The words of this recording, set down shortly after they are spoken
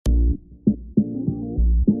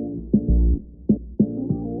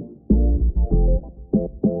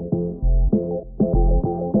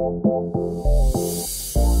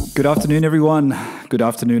Good afternoon, everyone. Good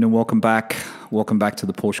afternoon and welcome back. Welcome back to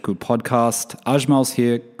the PorscheCooled Podcast. Ajmal's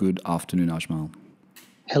here. Good afternoon, Ajmal.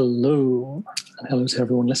 Hello. And hello to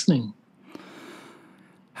everyone listening.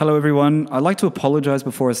 Hello, everyone. I'd like to apologize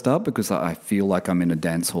before I start because I feel like I'm in a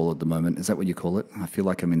dance hall at the moment. Is that what you call it? I feel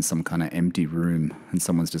like I'm in some kind of empty room and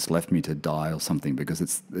someone's just left me to die or something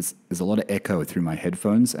because there's a lot of echo through my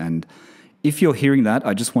headphones. And if you're hearing that,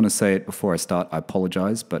 I just want to say it before I start. I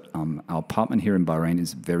apologize, but our apartment here in Bahrain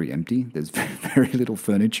is very empty. There's very little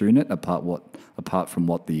furniture in it apart from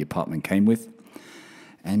what the apartment came with.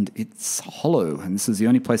 And it's hollow, and this is the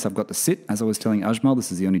only place I've got to sit. As I was telling Ajmal,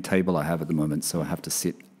 this is the only table I have at the moment, so I have to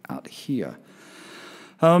sit out here.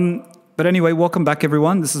 But anyway, welcome back,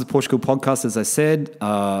 everyone. This is the PorscheCooled Podcast, as I said.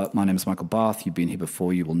 My name is Michael Barth. You've been here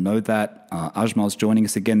before. You will know that. Ajmal's joining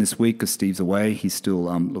us again this week because Steve's away. He's still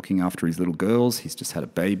looking after his little girls. He's just had a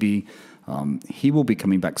baby. He will be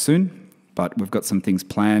coming back soon, but we've got some things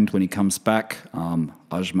planned when he comes back.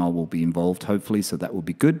 Ajmal will be involved, hopefully, so that will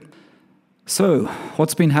be good. So,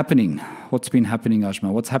 what's been happening? What's been happening,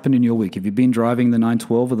 Ajmal? What's happened in your week? Have you been driving the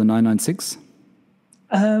 912 or the 996?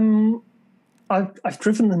 I've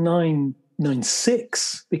driven the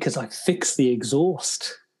 996 because I fixed the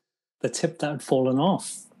exhaust, the tip that had fallen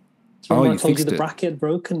off. So I told you the bracket had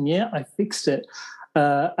broken? Yeah, I fixed it.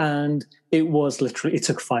 And it was literally, it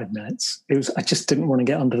took 5 minutes. I just didn't want to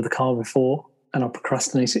get under the car before and I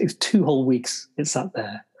procrastinated. It was 2 whole weeks it sat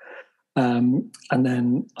there. And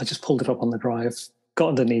then I just pulled it up on the drive, got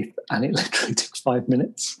underneath, and it literally took 5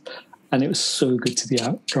 minutes. And it was so good to be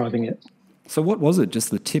out driving it. So what was it?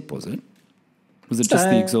 Just the tip, was it? Was it just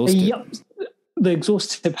the exhaust tip? Yeah, the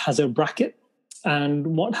exhaust tip has a bracket.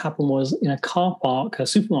 And what happened was in a car park, a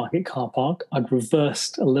supermarket car park, I'd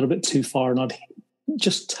reversed a little bit too far and I'd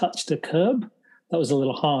just touched a curb that was a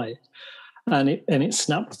little high. And it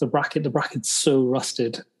snapped the bracket. The bracket's so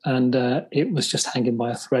rusted and it was just hanging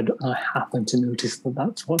by a thread. And I happened to notice that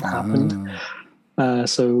that's what happened.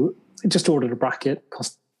 So I just ordered a bracket,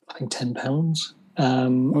 cost I think £10.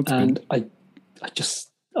 And I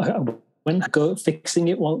went go fixing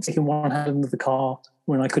it while taking one hand into the car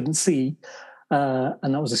when I couldn't see.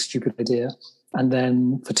 And that was a stupid idea. And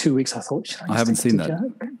then for 2 weeks I thought, I haven't seen that.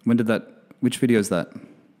 When did that, which video is that?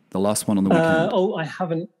 The last one on the weekend? I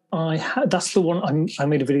haven't. That's the one I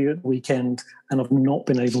made a video at the weekend and I've not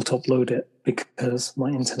been able to upload it because my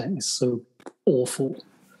internet is so awful.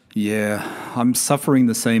 Yeah, I'm suffering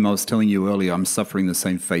the same. I was telling you earlier, I'm suffering the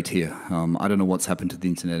same fate here. I don't know what's happened to the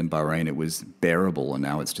internet in Bahrain. It was bearable and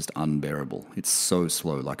now it's just unbearable. It's so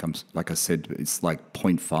slow. Like I said, it's like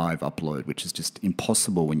 0.5 upload, which is just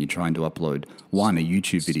impossible when you're trying to upload a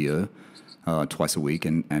YouTube video twice a week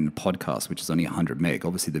and a podcast, which is only 100 meg.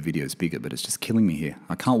 Obviously the video is bigger, but it's just killing me here.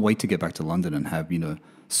 I can't wait to get back to London and have,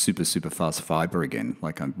 super fast fiber again.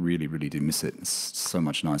 Like I really, really do miss it. It's so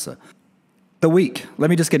much nicer. The week.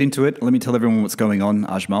 Let me just get into it. Let me tell everyone what's going on,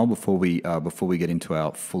 Ajmal, before we get into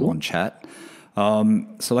our full-on chat.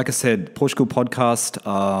 So like I said, PorscheCooled Podcast,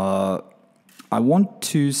 I want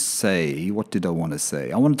to say, what did I want to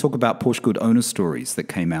say? I want to talk about PorscheCooled owner stories that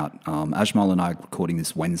came out. Ajmal and I are recording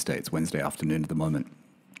this Wednesday. It's Wednesday afternoon at the moment.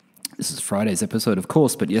 This is Friday's episode, of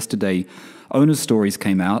course, but yesterday owner stories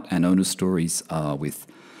came out, and owner stories with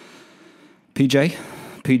PJ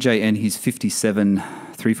and his 57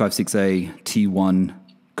 356A T1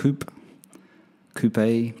 coupe,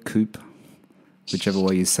 whichever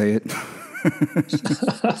way you say it.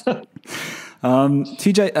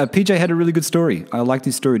 PJ had a really good story. I liked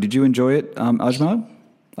his story. Did you enjoy it, Ajmal?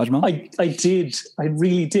 I did. I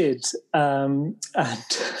really did. And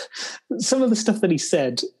some of the stuff that he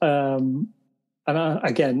said, and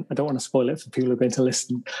again, I don't want to spoil it for people who are going to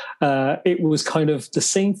listen. It was kind of the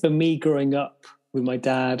same for me growing up with my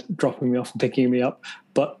dad dropping me off and picking me up,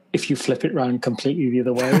 but if you flip it around completely the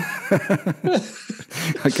other way.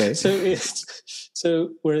 Okay.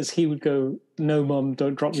 So whereas he would go, no, Mum,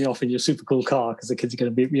 don't drop me off in your super cool car because the kids are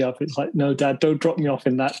going to beat me up. It's like, no, Dad, don't drop me off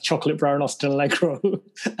in that chocolate brown Austin Allegro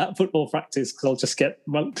at football practice because I'll just get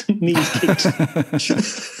my knees kicked.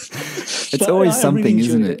 It's always something, really,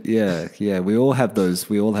 isn't it? Yeah. We all have those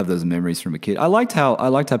memories from a kid. I liked how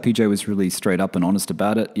PJ was really straight up and honest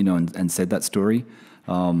about it, and said that story.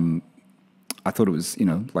 I thought it was,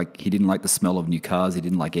 like he didn't like the smell of new cars. He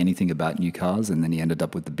didn't like anything about new cars. And then he ended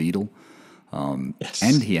up with the Beetle. Yes.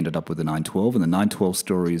 And he ended up with the 912. And the 912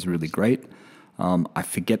 story is really great. I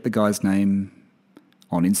forget the guy's name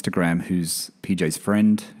on Instagram who's PJ's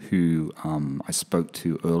friend who I spoke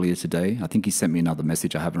to earlier today. I think he sent me another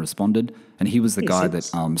message. I haven't responded. And he was the guy that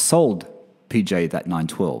sold PJ that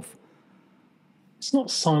 912. It's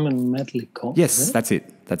not Simon Medleycott. Yes, that's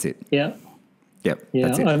it. Yeah. Yep, Yeah,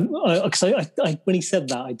 that's it. I when he said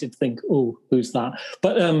that, I did think, oh, who's that?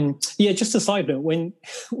 But yeah, just a side note, when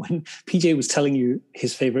PJ was telling you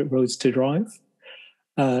his favorite roads to drive,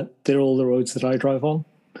 they're all the roads that I drive on.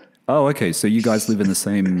 Oh, okay. So you guys live in the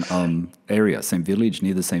same area, same village,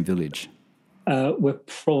 near the same village? We're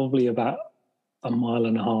probably about a mile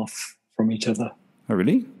and a half from each other. Oh,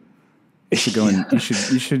 really? You should go and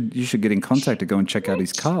you should get in contact to go and check out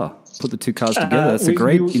his car. Put the two cars together. That's a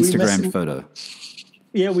great Instagram photo.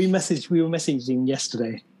 Yeah, we were messaging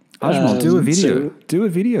yesterday. Ajmal, do a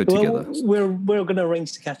video together. We're going to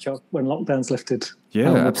arrange to catch up when lockdown's lifted.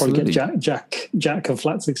 Yeah, we'll absolutely. Probably get Jack of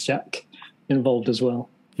Flat Six Jack involved as well.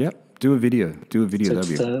 Yep, do a video. So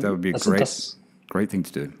that would be a great thing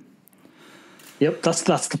to do. Yep, that's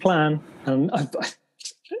the plan. And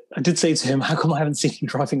I did say to him, how come I haven't seen you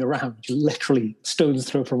driving around? You're literally stone's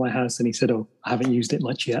throw from my house. And he said, oh, I haven't used it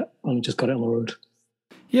much yet. I only just got it on the road.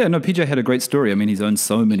 Yeah, no, PJ had a great story. I mean, he's owned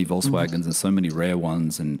so many Volkswagens and so many rare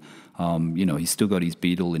ones. And, he's still got his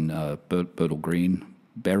Beetle in Beryl Green.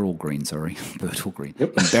 Yep.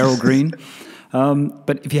 In Beryl Green.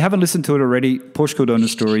 But if you haven't listened to it already, PorscheCooled Owner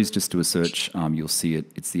Stories, just do a search. You'll see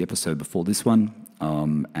it. It's the episode before this one.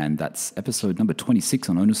 And that's episode number 26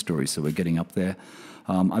 on Owner Stories. So we're getting up there.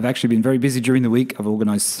 I've actually been very busy during the week. I've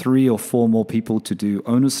organized 3 or 4 more people to do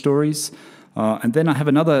Owner Stories. And then I have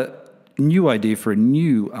another new idea for a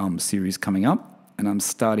new series coming up. And I'm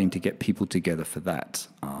starting to get people together for that.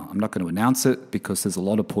 I'm not going to announce it because there's a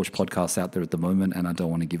lot of Porsche podcasts out there at the moment, and I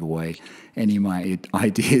don't want to give away any of my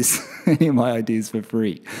ideas, for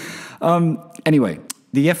free. Anyway,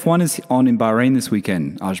 the F1 is on in Bahrain this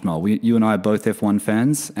weekend, Ajmal. You and I are both F1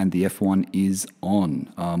 fans, and the F1 is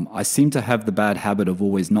on. I seem to have the bad habit of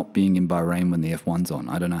always not being in Bahrain when the F1's on.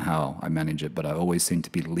 I don't know how I manage it, but I always seem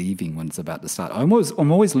to be leaving when it's about to start. I'm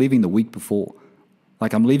always leaving the week before.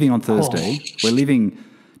 Like I'm leaving on Thursday. Oh. We're leaving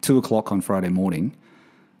 2:00 on Friday morning,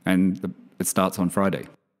 and it starts on Friday.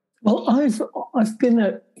 Well, I've been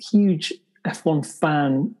a huge F1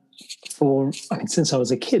 fan since I was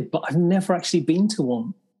a kid, but I've never actually been to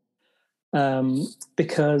one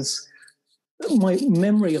because my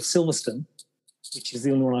memory of Silverstone, which is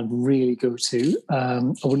the only one I'd really go to, I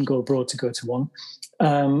wouldn't go abroad to go to one,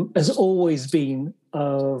 has always been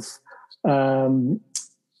of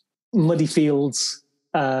muddy fields,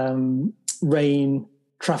 rain,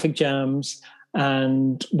 traffic jams,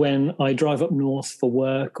 and when I drive up north for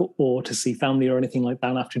work or to see family or anything like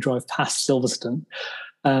that, I have to drive past Silverstone.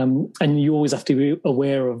 And you always have to be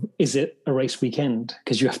aware of, is it a race weekend?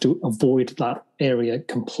 Because you have to avoid that area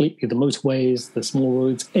completely, the motorways, the small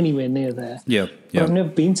roads, anywhere near there. Yeah. But I've never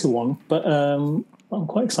been to one, but I'm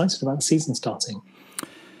quite excited about the season starting.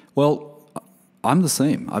 Well, I'm the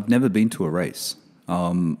same. I've never been to a race.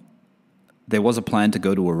 There was a plan to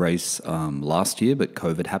go to a race last year, but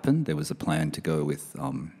COVID happened. There was a plan to go with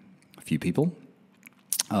a few people.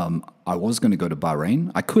 I was going to go to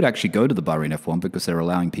Bahrain. I could actually go to the Bahrain F1 because they're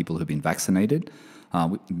allowing people who've been vaccinated.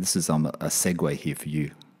 This is a segue here for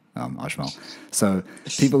you, Ajmal. So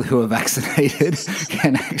people who are vaccinated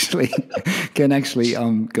can actually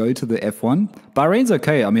go to the F1. Bahrain's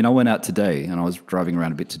okay. I mean, I went out today and I was driving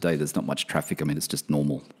around a bit today. There's not much traffic. I mean, it's just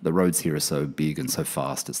normal. The roads here are so big and so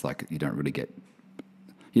fast. It's like you don't get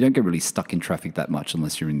really stuck in traffic that much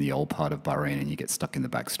unless you're in the old part of Bahrain and you get stuck in the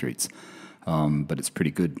back streets. But it's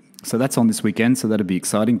pretty good. So that's on this weekend. So that'll be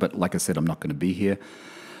exciting. But like I said, I'm not going to be here.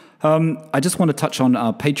 I just want to touch on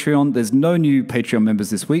Patreon. There's no new Patreon members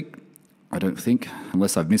this week, I don't think,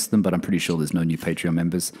 unless I've missed them, but I'm pretty sure there's no new Patreon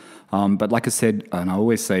members. But like I said, and I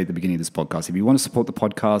always say at the beginning of this podcast, if you want to support the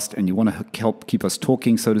podcast and you want to help keep us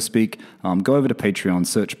talking, so to speak, go over to Patreon,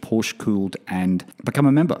 search PorscheCooled and become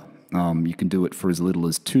a member. You can do it for as little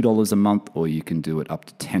as $2 a month, or you can do it up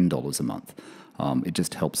to $10 a month. It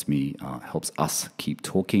just helps us keep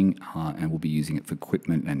talking, and we'll be using it for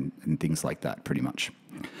equipment and things like that pretty much.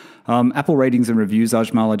 Apple ratings and reviews,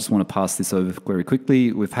 Ajmal, I just want to pass this over very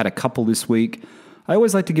quickly. We've had a couple this week. I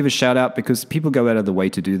always like to give a shout out because people go out of the way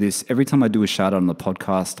to do this. Every time I do a shout out on the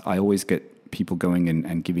podcast, I always get people going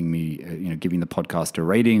and giving me, giving the podcast a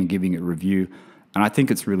rating and giving it a review. And I think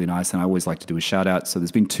it's really nice, and I always like to do a shout out. So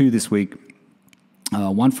there's been 2 this week.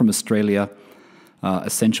 One from Australia,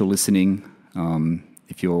 Essential Listening.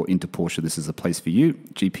 If you're into Porsche, this is a place for you.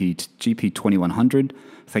 GP2100.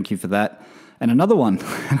 Thank you for that. And another one,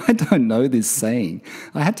 and I don't know this saying.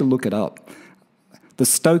 I had to look it up. The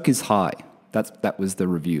Stoke is high. That was the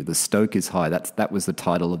review. The Stoke is high. That was the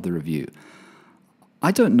title of the review.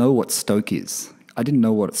 I don't know what Stoke is. I didn't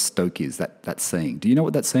know what Stoke is, that saying. Do you know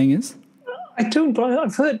what that saying is? I don't, but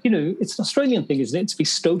I've heard, it's an Australian thing, isn't it? To be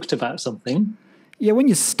stoked about something. Yeah, when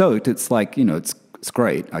you're stoked, it's like, it's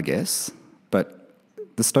great, I guess. But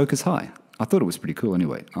the stoke is high. I thought it was pretty cool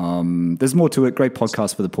anyway. There's more to it. Great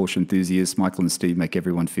podcast for the Porsche enthusiasts. Michael and Steve make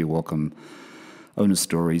everyone feel welcome. Owner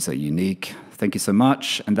stories are unique. Thank you so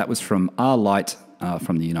much. And that was from R Light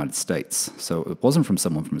from the United States. So it wasn't from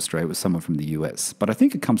someone from Australia. It was someone from the US. But I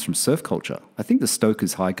think it comes from surf culture. I think the stoke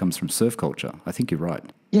is high comes from surf culture. I think you're right.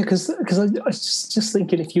 Yeah, because I was just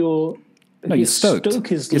thinking if you're stoked.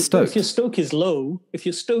 You're stoked. If your stoke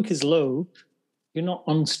is low, you're not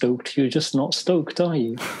unstoked. You're just not stoked, are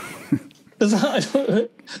you?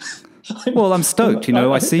 Well, I'm stoked.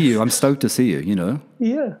 I see you. I'm stoked to see you.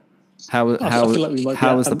 Yeah. How is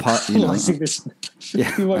the part?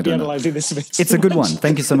 Yeah, we might be analysing this a bit. It's a good one.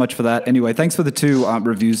 Thank you so much for that. Anyway, thanks for the 2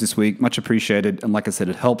 reviews this week. Much appreciated. And like I said,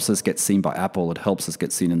 it helps us get seen by Apple. It helps us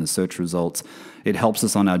get seen in the search results. It helps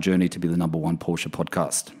us on our journey to be the #1 Porsche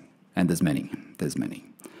podcast. And there's many.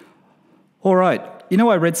 All right.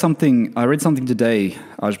 I read something today,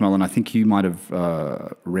 Ajmal, and I think you might have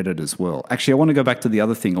read it as well. Actually, I want to go back to the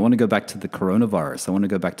other thing. I want to go back to the coronavirus. I want to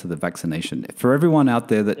go back to the vaccination. For everyone out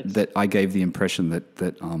there that I gave the impression that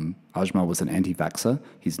Ajmal was an anti-vaxxer,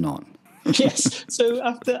 he's not. Yes. So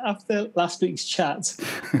after last week's chat,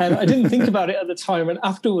 and I didn't think about it at the time, and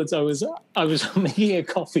afterwards I was making a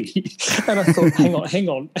coffee, and I thought, hang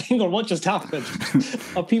on, what just happened?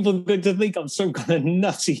 Are people going to think I'm some kind of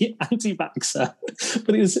nutty anti-vaxxer?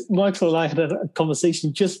 But it was Michael and I had a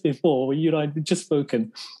conversation just before when you and I had just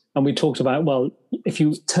spoken, and we talked about, well, if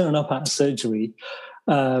you turn up at a surgery,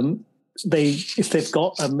 if they've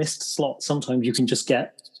got a missed slot, sometimes you can just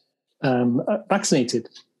get vaccinated.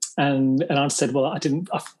 And I said, well, I didn't.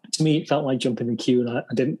 To me, it felt like jumping the queue, and I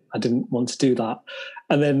didn't want to do that.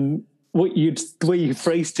 And then the way you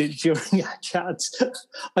phrased it during our chat,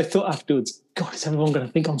 I thought afterwards, God, is everyone going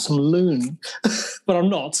to think I'm some loon? But I'm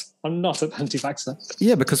not. I'm not an anti-vaxxer.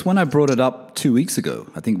 Yeah, because when I brought it up 2 weeks ago,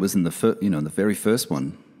 I think it was in the very first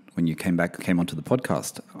one when you came onto the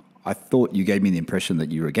podcast, I thought you gave me the impression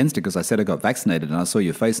that you were against it because I said I got vaccinated, and I saw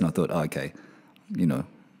your face, and I thought, oh, okay,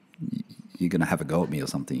 you're going to have a go at me or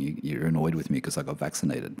something. You're annoyed with me because I got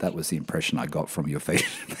vaccinated. That was the impression I got from your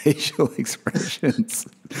facial expressions.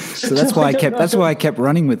 So that's why I kept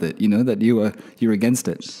running with it. That you're against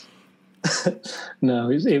it. No,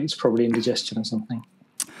 it was probably indigestion or something.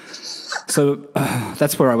 So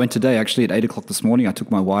that's where I went today. Actually, at 8:00 this morning, I took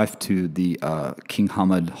my wife to the King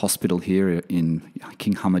Hamad Hospital here in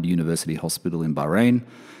King Hamad University Hospital in Bahrain.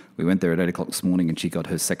 We went there at 8:00 this morning, and she got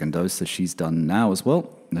her second dose, so she's done now as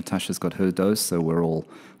well. Natasha's got her dose, so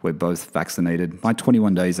we're both vaccinated. My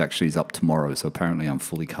 21 days actually is up tomorrow, so apparently I'm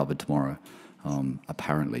fully covered tomorrow.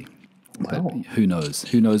 Apparently, wow. But who knows?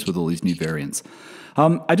 Who knows with all these new variants?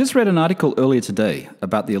 I just read an article earlier today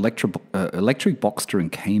about the electric Boxster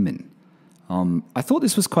and Cayman. I thought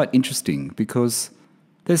this was quite interesting because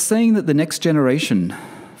they're saying that the next generation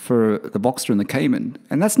for the Boxster and the Cayman,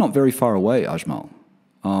 and that's not very far away, Ajmal.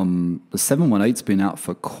 The 718's been out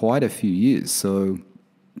for quite a few years, so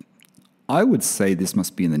I would say this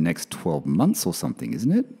must be in the next 12 months or something,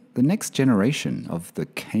 isn't it? The next generation of the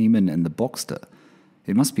Cayman and the Boxster.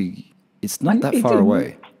 It's not that far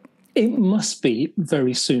away. It must be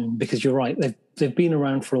very soon because you're right. They've been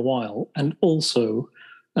around for a while, and also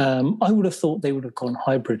I would have thought they would have gone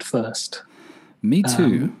hybrid first. Me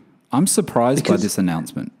too. I'm surprised by this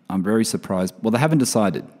announcement. I'm very surprised. Well, they haven't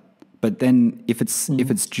decided. But then if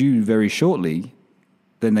it's due very shortly,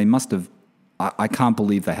 then they must have. I can't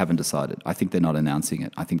believe they haven't decided. I think they're not announcing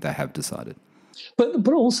it. I think they have decided.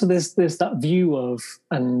 But also there's that view of,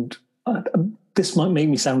 and this might make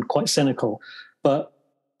me sound quite cynical, but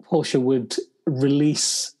Porsche would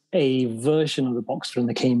release a version of the Boxster and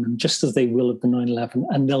the Cayman just as they will of the 911,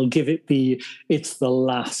 and they'll give it it's the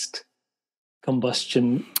last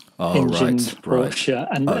combustion engine Porsche. Right.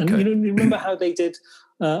 And you remember how they did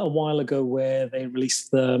a while ago where they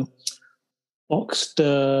released the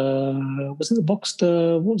Boxster, was it the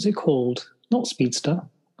Boxster, what was it called? Not Speedster.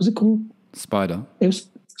 What was it called? Spider. It was,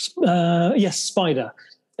 yes, Spider.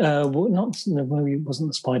 Maybe it wasn't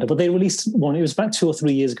the Spider, but they released one. It was about 2 or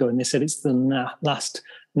 3 years ago, and they said it's the last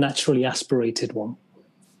naturally aspirated one.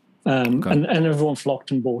 And everyone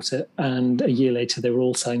flocked and bought it. And a year later, they were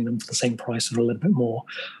all selling them for the same price or a little bit more.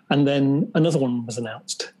 And then another one was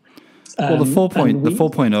announced. Well, the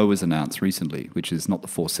 4.0 was announced recently, which is not the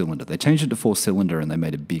 4-cylinder. They changed it to 4-cylinder, and they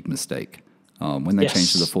made a big mistake. When they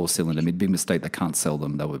changed to the 4-cylinder, made a big mistake. They can't sell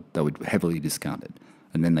them. They were heavily discounted.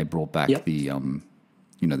 And then they brought back the,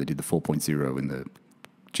 they did the 4.0 in the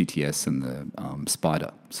GTS and the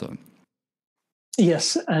Spider. So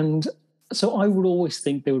yes, and so I would always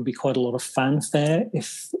think there would be quite a lot of fanfare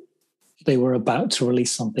if they were about to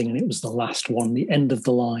release something and it was the last one, the end of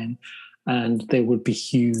the line, and there would be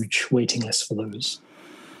huge waiting lists for those.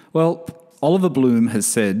 Well, Oliver Bloom has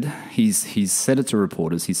said, he's said it to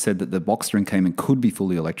reporters, he said that the Boxster and Cayman could be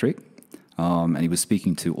fully electric, and he was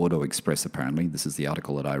speaking to Auto Express apparently, this is the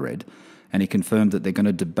article that I read, and he confirmed that they're going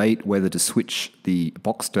to debate whether to switch the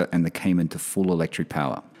Boxster and the Cayman to full electric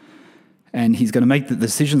power. And he's going to make the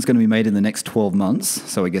decision's going to be made in the next 12 months.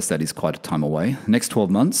 So I guess that is quite a time away. Next 12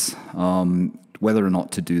 months, whether or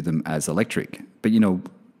not to do them as electric. But,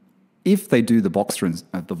 if they do the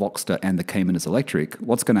Boxster and the Cayman as electric,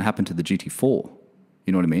 what's going to happen to the GT4?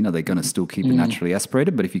 You know what I mean? Are they going to still keep it naturally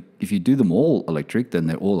aspirated? But if you do them all electric, then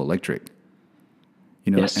they're all electric.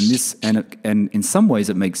 Yes. And in some ways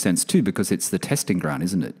it makes sense too, because it's the testing ground,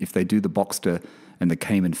 isn't it? If they do the Boxster and the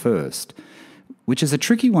Cayman first, which is a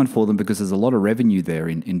tricky one for them because there's a lot of revenue there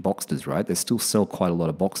in Boxsters, right? They still sell quite a lot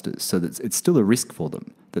of Boxsters, so that it's still a risk for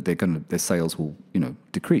them that their sales will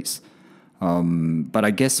decrease. But I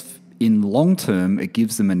guess in long term, it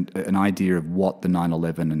gives them an idea of what the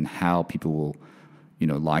 911 and how people will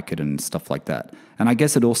like it and stuff like that. And I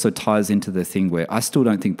guess it also ties into the thing where I still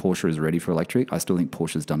don't think Porsche is ready for electric. I still think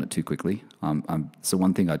Porsche's done it too quickly. So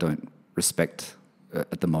one thing I don't respect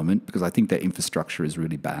at the moment, because I think their infrastructure is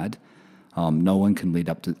really bad. No one can lead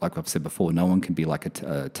up to, like I've said before, no one can be like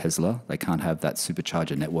a Tesla. They can't have that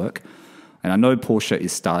supercharger network. And I know Porsche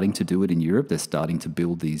is starting to do it in Europe. They're starting to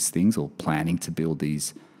build these things or planning to build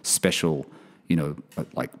these special,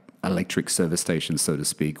 like electric service stations, so to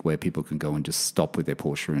speak, where people can go and just stop with their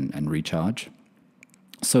Porsche and recharge.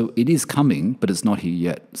 So it is coming, but it's not here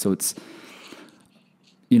yet. So it's,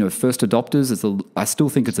 first adopters, I still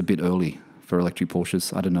think it's a bit early for electric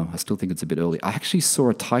Porsches. I don't know. I still think it's a bit early. I actually saw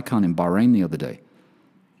a Taycan in Bahrain the other day,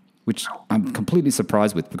 which I'm completely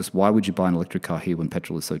surprised with, because why would you buy an electric car here when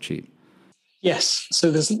petrol is so cheap? Yes.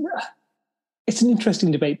 So it's an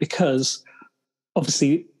interesting debate, because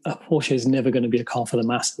obviously a Porsche is never going to be a car for the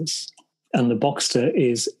masses, and the Boxster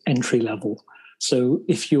is entry level. So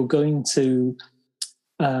if you're going to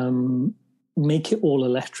make it all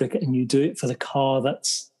electric and you do it for the car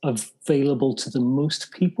that's available to the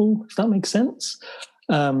most people, if that makes sense,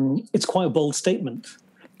 it's quite a bold statement.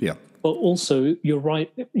 Yeah. But also, you're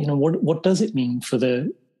right. What does it mean for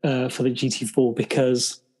the GT4?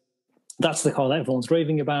 Because that's the car that everyone's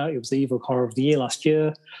raving about. It was the Evo car of the year last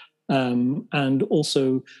year. And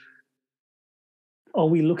also, are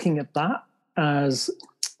we looking at that as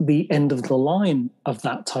the end of the line of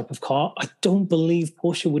that type of car? I don't believe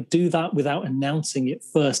Porsche would do that without announcing it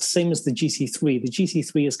first. Same as the GT3. The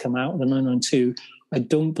GT3 has come out, the 992. I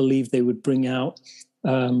don't believe they would bring out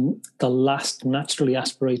the last naturally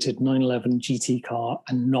aspirated 911 GT car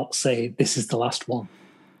and not say this is the last one.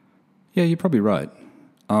 Yeah, you're probably right.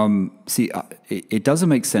 It doesn't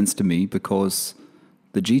make sense to me, because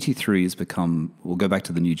the GT3 has become, we'll go back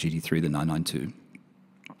to the new GT3, the 992.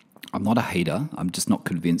 I'm not a hater. I'm just not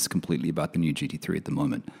convinced completely about the new GT3 at the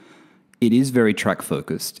moment. It is very track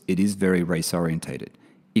focused. It is very race orientated.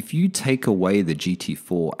 If you take away the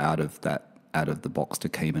GT4 out of the Boxster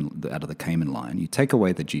Cayman, out of the Cayman line, you take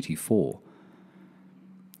away the GT4,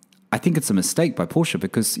 I think it's a mistake by Porsche,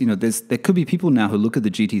 because there could be people now who look at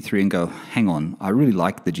the GT3 and go, hang on, I really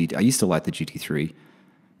like the GT. I used to like the GT3.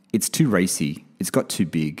 It's too racy. It's got too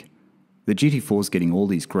big. The GT4 is getting all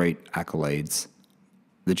these great accolades.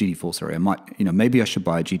 The GT4, sorry, maybe I should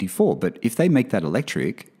buy a GT4. But if they make that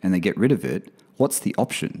electric and they get rid of it, what's the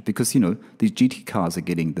option? Because, these GT cars are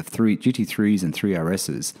getting, the GT3s and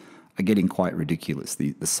 3RSs are getting quite ridiculous.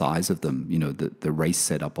 The size of them, the race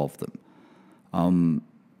setup of them.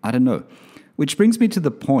 I don't know. Which brings me to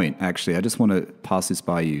the point, actually. I just want to pass this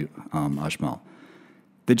by you, Ajmal.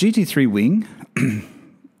 The GT3 wing,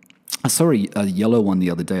 I saw a yellow one the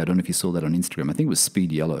other day. I don't know if you saw that on Instagram. I think it was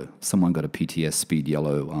Speed Yellow. Someone got a PTS Speed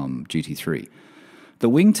Yellow GT3. The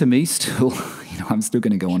wing, to me, still, I'm still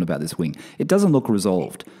going to go on about this wing. It doesn't look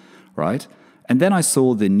resolved, right? And then I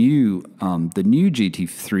saw the new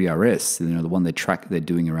GT3 RS, the one they're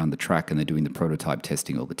doing around the track, and they're doing the prototype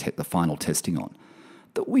testing, or the final testing on.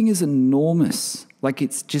 The wing is enormous. Like,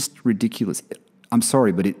 it's just ridiculous. I'm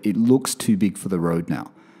sorry, but it looks too big for the road now.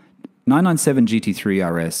 997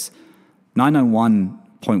 GT3 RS,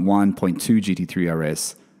 991.1.2 GT3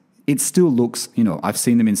 RS, it still looks, I've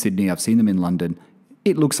seen them in Sydney, I've seen them in London.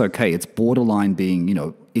 It looks okay. It's borderline being,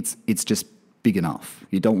 it's just big enough.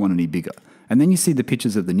 You don't want any bigger. And then you see the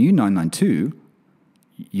pictures of the new 992.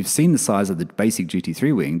 You've seen the size of the basic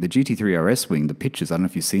GT3 wing, the GT3 RS wing, the pictures, I don't know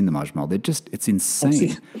if you've seen them, Ajmal. It's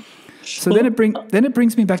insane. So then it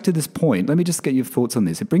brings me back to this point. Let me just get your thoughts on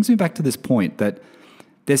this. It brings me back to this point that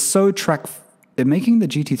they're so they're making the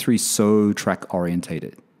GT3 so track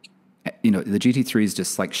orientated. You know, the GT3 is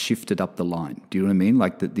just like shifted up the line. Do you know what I mean?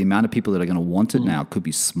 Like the amount of people that are going to want it now could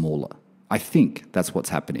be smaller. I think that's what's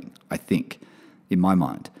happening. I think, in my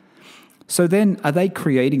mind. So then, are they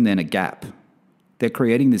creating then a gap? They're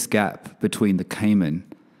creating this gap between the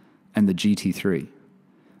Cayman and the GT3.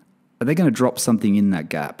 Are they going to drop something in that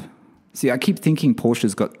gap? See, I keep thinking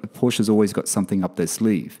Porsche's always got something up their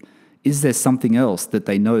sleeve. Is there something else that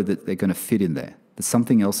they know that they're going to fit in there? That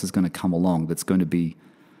something else is going to come along that's going to be,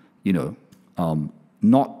 you know,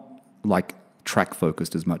 not like track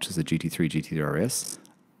focused as much as the GT3, GT3 RS,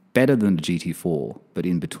 better than the GT4, but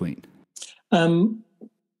in between?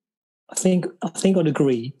 I think I'd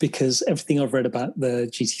agree, because everything I've read about the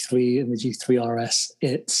GT3 and the GT3 RS,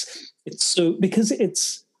 it's so, because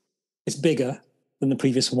it's bigger than the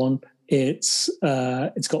previous one. It's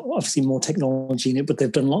got obviously more technology in it, but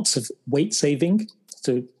they've done lots of weight saving.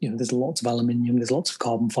 So, you know, there's lots of aluminium, there's lots of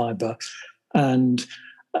carbon fiber, and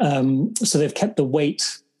so they've kept the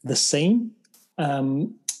weight the same,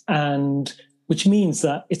 and which means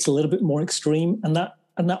that it's a little bit more extreme. And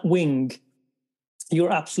that wing,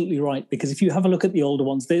 you're absolutely right, because if you have a look at the older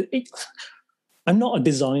ones, I'm not a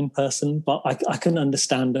design person, but I can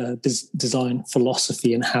understand a design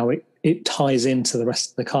philosophy and how it ties into the rest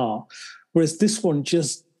of the car. Whereas this one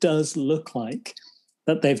just does look like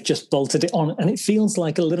that they've just bolted it on. And it feels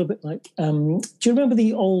like a little bit like, do you remember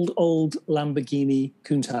the old Lamborghini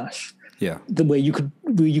Countach? Yeah. Where you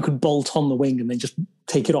could bolt on the wing and then just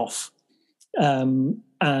take it off.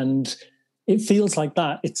 And it feels like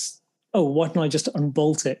that. It's, oh, why don't I just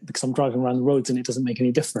unbolt it because I'm driving around the roads and it doesn't make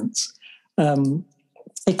any difference?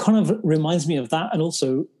 It kind of reminds me of that. And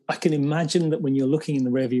also, I can imagine that when you're looking in the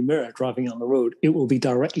rearview mirror driving on the road, it will be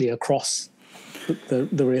directly across the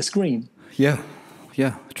rear screen. Yeah,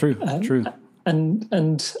 true.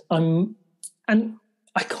 And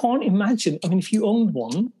I can't imagine. I mean, if you owned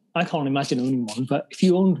one, I can't imagine owning one. But if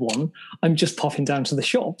you owned one, I'm just popping down to the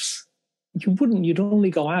shops. You wouldn't. You'd only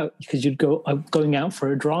go out because you'd go. I'm going out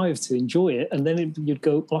for a drive to enjoy it, and then you'd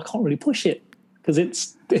go. Well, I can't really push it because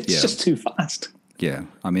it's just too fast. Yeah,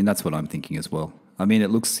 I mean that's what I'm thinking as well. I mean,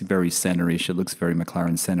 it looks very Senna-ish. It looks very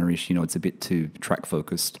McLaren Senna-ish. You know, it's a bit too track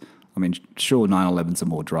focused. I mean, sure, 911s are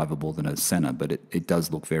more drivable than a Senna, but it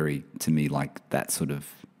does look very, to me, like that sort of,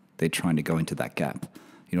 they're trying to go into that gap.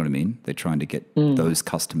 You know what I mean? They're trying to get those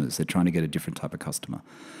customers. They're trying to get a different type of customer.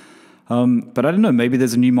 But I don't know, maybe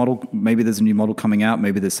there's a new model coming out.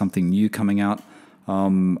 Maybe there's something new coming out.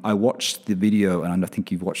 I watched the video, and I think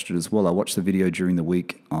you've watched it as well. I watched the video during the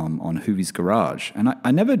week on Hoovie's Garage. And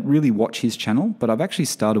I never really watch his channel, but I've actually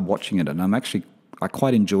started watching it, and I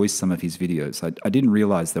quite enjoy some of his videos. I didn't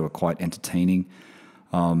realize they were quite entertaining.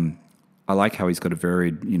 I like how he's got a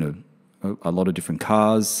varied, you know, a lot of different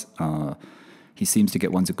cars. He seems to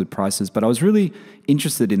get ones at good prices. But I was really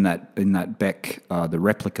interested in that Beck, the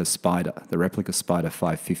replica Spider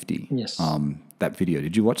 550. Yes. That video.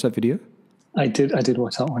 Did you watch that video? I did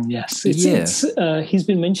watch that one, yes. He's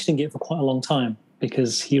been mentioning it for quite a long time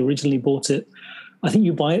because he originally bought it. I think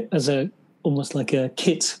you buy it as almost like a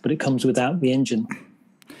kit, but it comes without the engine.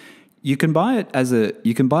 You can buy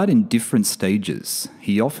it in different stages.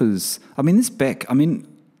 He offers, this Beck,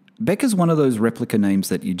 Beck is one of those replica names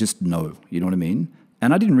that you just know, you know what I mean?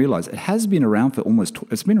 And I didn't realize it has been around for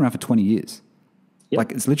it's been around for 20 years. Yep.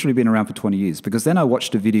 Like it's literally been around for 20 years because then I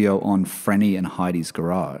watched a video on Franny and Heidi's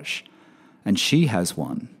garage and she has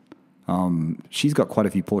one. She's got quite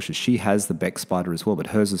a few Porsches. She has the Beck Spider as well, but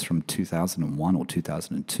hers is from 2001 or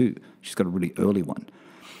 2002. She's got a really early one.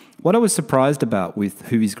 What I was surprised about with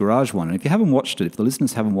Hoovie's Garage one, and if you haven't watched it, if the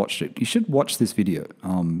listeners haven't watched it, you should watch this video,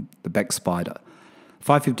 the Beck Spider.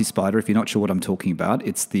 550 Spider, if you're not sure what I'm talking about,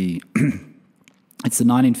 it's the it's the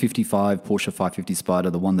 1955 Porsche 550 Spider,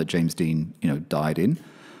 the one that James Dean, died in.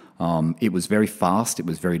 It was very fast. It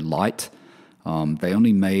was very light. They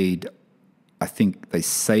only made, I think they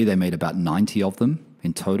say they made about 90 of them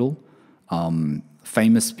in total.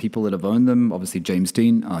 Famous people that have owned them, obviously James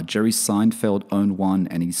Dean. Jerry Seinfeld owned one,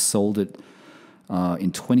 and he sold it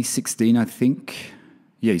in 2016, I think.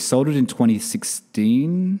 Yeah, he sold it in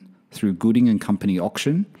 2016 through Gooding and Company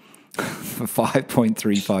auction for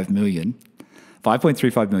 $5.35 million.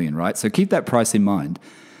 $5.35 million, right? So keep that price in mind.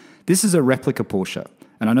 This is a replica Porsche.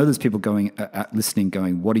 And I know there's people listening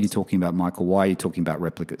going, what are you talking about, Michael? Why are you talking about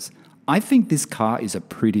replicas? I think this car is a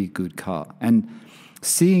pretty good car. And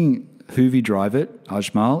seeing Hoovie drive it,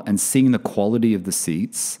 Ajmal, and seeing the quality of the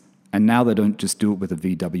seats, and now they don't just do it with a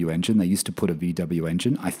VW engine. They used to put a VW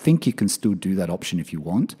engine. I think you can still do that option if you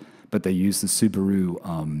want, but they use the Subaru,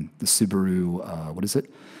 what is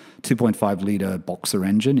it? 2.5 litre Boxer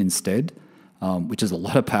engine instead. which is a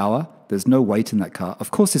lot of power. There's no weight in that car.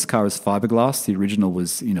 Of course, this car is fiberglass. The original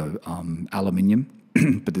was, aluminium,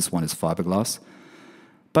 but this one is fiberglass.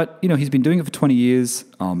 But, he's been doing it for 20 years.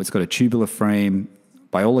 It's got a tubular frame.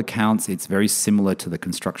 By all accounts, it's very similar to the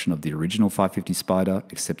construction of the original 550 Spider,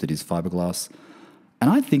 except it is fiberglass. And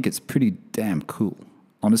I think it's pretty damn cool,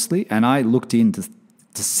 honestly. And I looked in to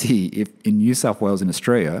see if in New South Wales in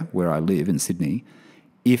Australia, where I live in Sydney,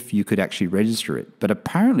 if you could actually register it. But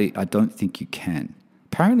apparently, I don't think you can.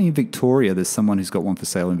 Apparently in Victoria, there's someone who's got one for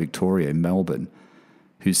sale in Victoria, in Melbourne,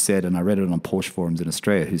 who said, and I read it on Porsche forums in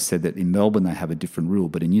Australia, who said that in Melbourne they have a different rule,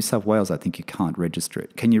 but in New South Wales, I think you can't register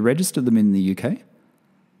it. Can you register them in the UK?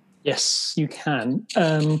 Yes, you can.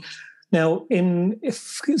 Now,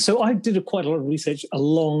 so I did quite a lot of research a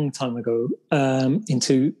long time ago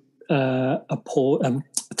into a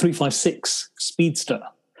 356 Speedster,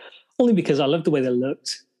 only because I loved the way they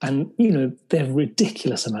looked. And, they're a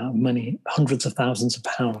ridiculous amount of money, hundreds of thousands of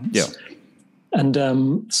pounds. Yeah.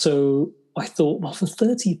 And so I thought, well, for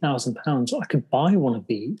 £30,000, I could buy one of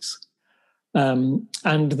these. And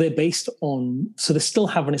they're based on, so they still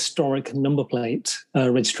have an historic number plate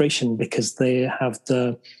registration because they're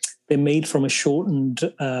made from a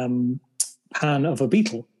shortened pan of a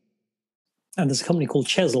Beetle. And there's a company called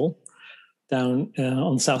Chesil down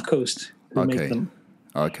on the South Coast who make them.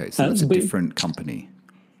 Okay, so that's a different company.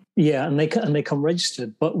 Yeah, and they come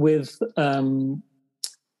registered. But with the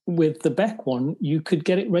Beck one, you could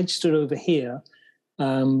get it registered over here.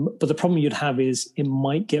 But the problem you'd have is it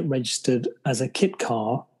might get registered as a kit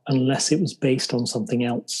car unless it was based on something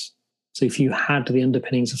else. So if you had the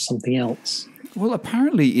underpinnings of something else. Well,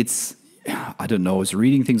 apparently it's, I don't know, I was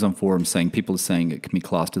reading things on forums people are saying it can be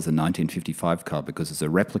classed as a 1955 car because it's a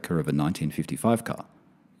replica of a 1955 car.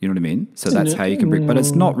 You know what I mean? So that's how you can bring, but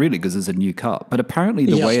it's not really because it's a new car. But apparently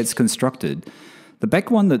the way it's constructed, the Beck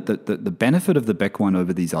one, the benefit of the Beck one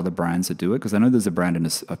over these other brands that do it, because I know there's a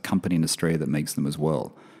brand a company in Australia that makes them as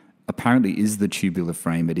well, apparently is the tubular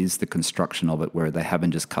frame. It is the construction of it where they haven't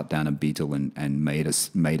just cut down a Beetle and made a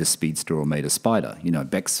Speedster or made a Spider.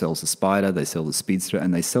 Beck sells the Spider, they sell the Speedster,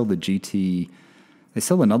 and they sell the GT. They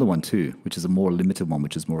sell another one too, which is a more limited one,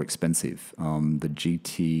 which is more expensive. The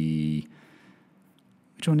GT...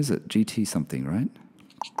 Which one is it? GT something, right?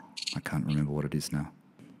 I can't remember what it is now.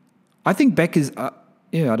 I think Beck is... I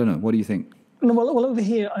don't know. What do you think? No, well, over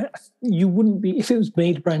here, you wouldn't be... If it was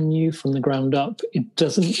made brand new from the ground up, it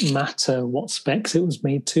doesn't matter what specs it was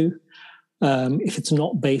made to. If it's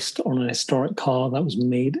not based on an historic car that was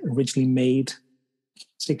originally made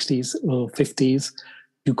 60s or 50s,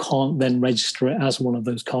 you can't then register it as one of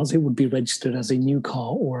those cars. It would be registered as a new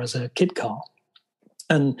car or as a kit car.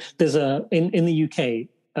 And there's in the UK,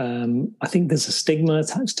 I think there's a stigma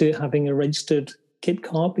attached to having a registered kit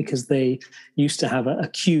car because they used to have a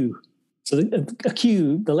Q. So a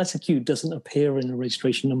Q, the letter Q doesn't appear in the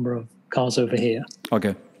registration number of cars over here.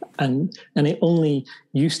 Okay. And it only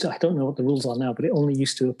used to, I don't know what the rules are now, but it only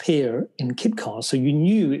used to appear in kit cars. So you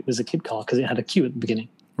knew it was a kit car because it had a Q at the beginning.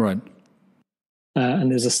 Right.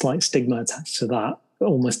 And there's a slight stigma attached to that,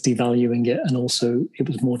 almost devaluing it. And also it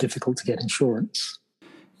was more difficult to get insurance.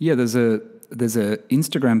 Yeah, there's a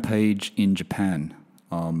Instagram page in Japan,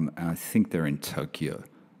 and I think they're in Tokyo,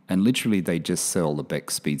 and literally they just sell the Beck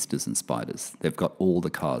Speedsters and Spiders. They've got all the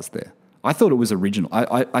cars there. I thought it was original.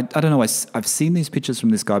 I don't know. I've seen these pictures from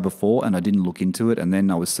this guy before, and I didn't look into it. And then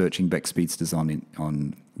I was searching Beck Speedsters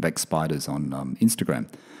on Beck Spiders on Instagram,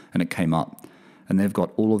 and it came up, and they've got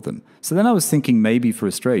all of them. So then I was thinking maybe for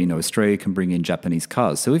Australia, Australia can bring in Japanese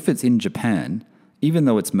cars. So if it's in Japan, even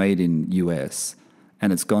though it's made in US.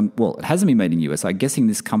 And it hasn't been made in US. I'm guessing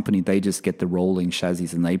this company, they just get the rolling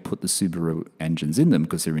chassis and they put the Subaru engines in them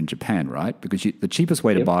because they're in Japan, right? Because the cheapest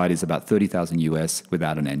way to buy it is about 30,000 US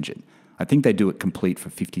without an engine. I think they do it complete for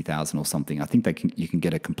 50,000 or something. I think you can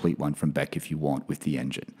get a complete one from Beck if you want with the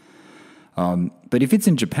engine. But if it's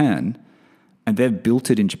in Japan and they've built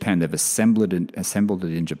it in Japan, they've assembled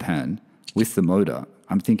it in Japan with the motor,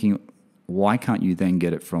 I'm thinking, why can't you then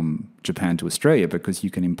get it from Japan to Australia? Because you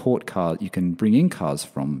can import cars, you can bring in cars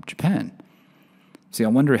from Japan. See, I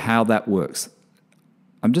wonder how that works.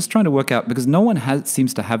 I'm just trying to work out, because no one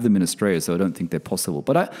seems to have them in Australia, so I don't think they're possible.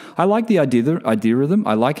 But I like the idea of them.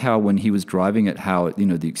 I like how when he was driving it,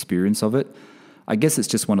 the experience of it. I guess it's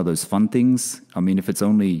just one of those fun things. I mean, if it's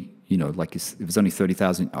only, if it's only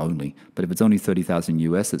 30,000 only, but if it's only 30,000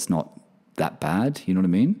 US, it's not that bad. You know what I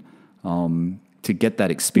mean? To get that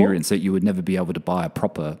experience that you would never be able to buy a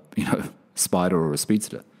proper, Spider or a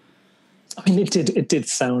Speedster. I mean, it did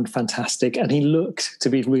sound fantastic, and he looked to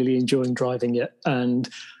be really enjoying driving it, and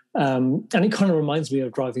it kind of reminds me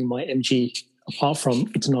of driving my MG apart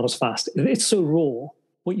from it's not as fast. It's so raw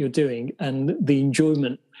what you're doing, and the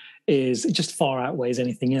enjoyment is it just far outweighs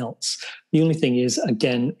anything else. The only thing is,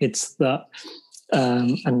 again, it's that,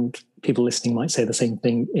 and people listening might say the same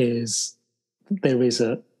thing, is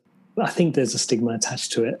I think there's a stigma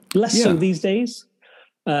attached to it. Less so these days.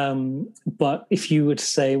 But if you were to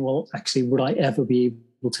say, well, actually, would I ever be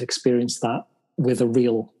able to experience that with a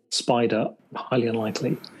real Spider? Highly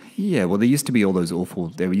unlikely. Yeah, well, there used to be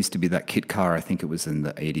there used to be that kit car, I think it was in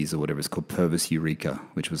the 80s or whatever, it's called Purvis Eureka,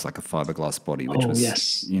 which was like a fiberglass body, which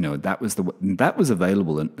that was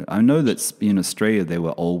available. And I know that in Australia, there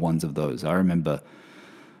were old ones of those. I remember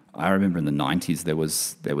in the 90s,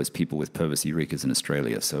 there was people with Purvis Eurekas in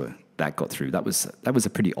Australia, so that got through. That was a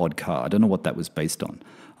pretty odd car. I don't know what that was based on.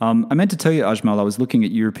 I meant to tell you, Ajmal, I was looking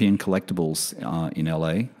at European collectibles in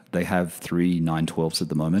LA. They have 3 912s at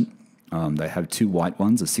the moment. They have 2 white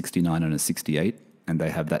ones, a 69 and a 68, and they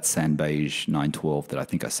have that sand beige 912 that I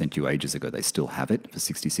think I sent you ages ago. They still have it for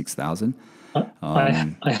 $66,000.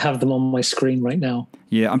 I have them on my screen right now.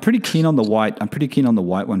 Yeah, I'm pretty keen on the white. I'm pretty keen on the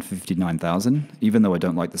white one for $59,000. Even though I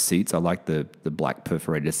don't like the seats, I like the black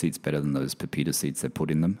perforated seats better than those Pepita seats they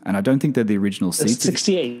put in them. And I don't think they're the original seats. It's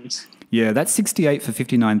 68. Yeah, that's 68 for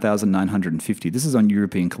 $59,950. This is on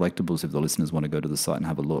European Collectibles if the listeners want to go to the site and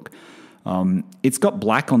have a look. It's got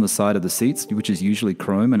black on the side of the seats, which is usually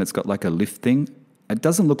chrome, and it's got like a lift thing. It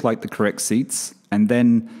doesn't look like the correct seats. And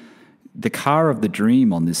then the car of the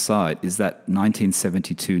dream on this site is that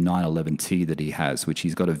 1972 911T that he has, which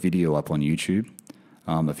he's got a video up on YouTube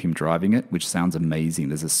of him driving it, which sounds amazing.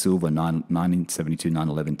 There's a silver 1972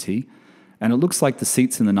 911T. And it looks like the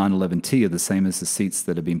seats in the 911T are the same as the seats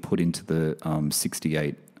that have been put into the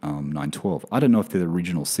 68 912. I don't know if they're the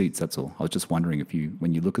original seats, that's all. I was just wondering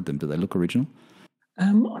when you look at them, do they look original?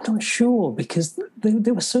 I'm not sure, because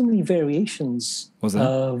there were so many variations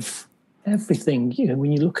of everything,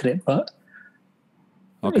 when you look at it. But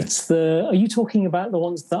are you talking about the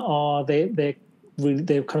ones that are they're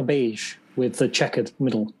kind of beige with the checkered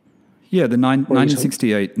middle? Yeah, the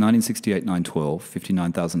 1968 912,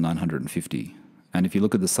 59,950. And if you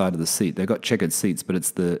look at the side of the seat, they've got checkered seats, but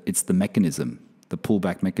it's the mechanism, the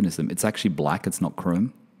pullback mechanism. It's actually black, it's not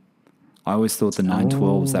chrome. I always thought the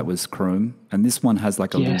 912s, that was chrome. And this one has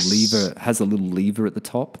like a little lever at the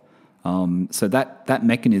top. So that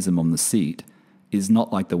mechanism on the seat is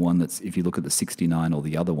not like the one that's, if you look at the 69 or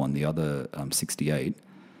the other one, the other 68,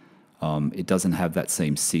 it doesn't have that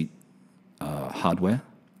same seat hardware.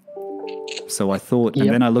 So I thought, and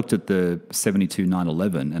then I looked at the 72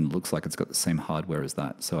 911, and it looks like it's got the same hardware as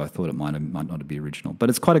that. So I thought it might not be original, but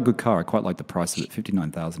it's quite a good car. I quite like the price of it.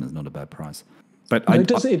 $59,000 is not a bad price. But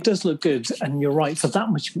it does look good, and you're right. For that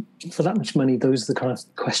much money, those are the kind of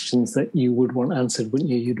questions that you would want answered, wouldn't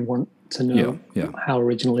you? You'd want to know how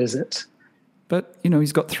original is it. But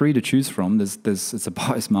he's got 3 to choose from. It's a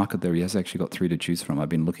buyer's market there. He has actually got 3 to choose from. I've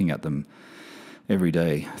been looking at them every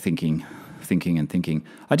day, thinking.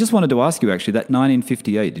 I just wanted to ask you, actually, that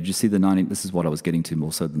 1958, did you see this is what I was getting to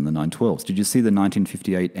more so than the 912s. Did you see the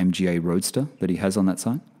 1958 MGA Roadster that he has on that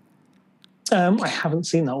side? I haven't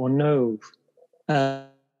seen that one, no. I've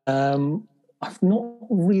not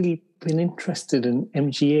really been interested in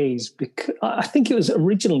MGAs, because I think it was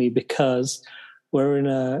originally because we're in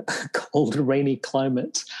a cold, rainy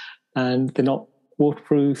climate and they're not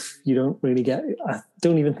waterproof. You don't really I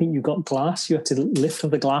don't even think you got glass. You have to lift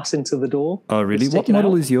the glass into the door. Oh, really? What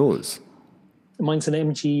model is yours? Mine's an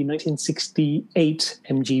 1968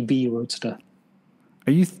 MGB Roadster.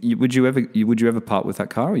 Would you ever part with that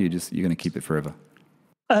car, or you're going to keep it forever?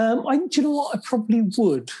 Do you know what? I probably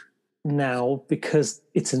would now, because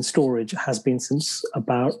it's in storage. It has been since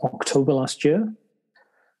about October last year.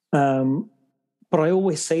 But I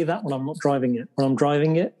always say that when I'm not driving it. When I'm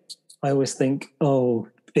driving it, I always think, oh,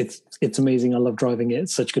 it's amazing. I love driving it.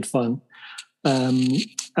 It's such good fun.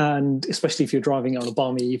 And especially if you're driving on a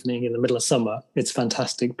balmy evening in the middle of summer, it's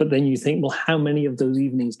fantastic. But then you think, well, how many of those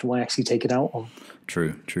evenings do I actually take it out on?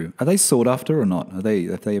 True. Are they sought after or not? Have they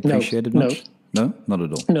appreciated much? No, not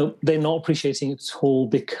at all. No, they're not appreciating it at all,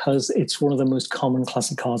 because it's one of the most common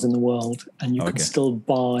classic cars in the world, and you can still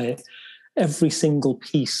buy every single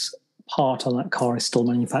part on that car is still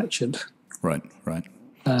manufactured. Right.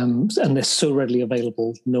 And they're so readily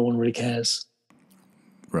available, no one really cares.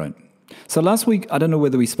 Right. So last week, I don't know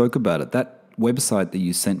whether we spoke about it, that website that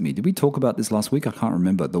you sent me. Did we talk about this last week? I can't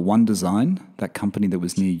remember. The One Design, that company that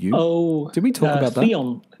was near you. Oh, did we talk about that?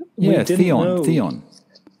 Theon. Yeah, Theon.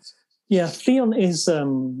 Yeah, Theon is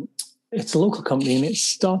it's a local company, and it's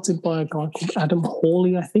started by a guy called Adam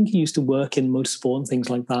Hawley. I think he used to work in motorsport and things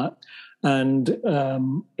like that.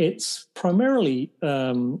 And it's primarily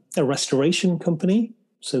a restoration company.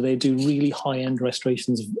 So they do really high-end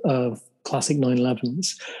restorations of classic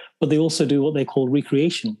 911s, but they also do what they call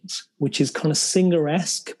recreations, which is kind of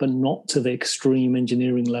Singer-esque, but not to the extreme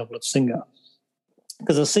engineering level of Singer.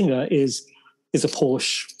 Because a Singer is a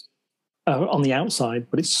Porsche on the outside,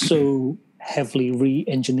 but it's so heavily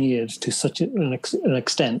re-engineered to such an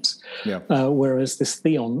extent. Yeah. Whereas this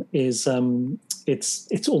Theon is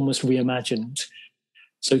it's almost reimagined.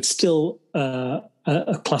 So it's still a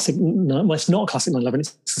classic. Well, it's not a classic 911.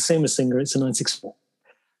 It's the same as Singer. It's a 964,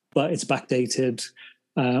 but it's backdated.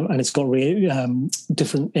 And it's got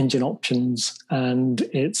different engine options, and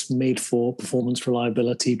it's made for performance,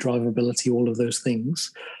 reliability, drivability, all of those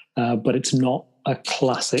things. But it's not a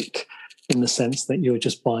classic in the sense that you're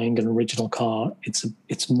just buying an original car.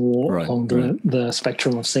 It's more along the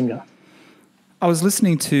spectrum of Singer. I was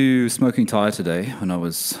listening to Smoking Tire today when I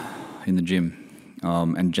was in the gym,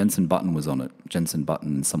 and Jensen Button was on it. Jensen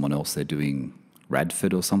Button and someone else, they're doing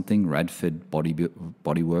Radford or something, Radford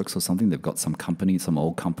Body Works or something. They've got some company, some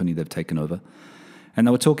old company they've taken over. And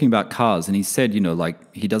they were talking about cars, and he said,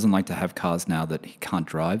 like he doesn't like to have cars now that he can't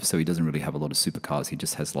drive, so he doesn't really have a lot of supercars. He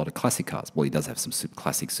just has a lot of classic cars. Well, he does have some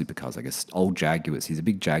classic supercars, I guess, old Jaguars. He's a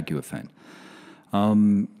big Jaguar fan.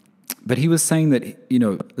 But he was saying that,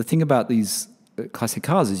 the thing about these classic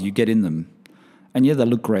cars is you get in them, and yeah, they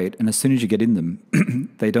look great, and as soon as you get in them,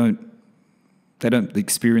 the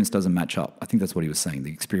experience doesn't match up. I think that's what he was saying.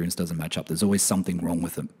 The experience doesn't match up. There's always something wrong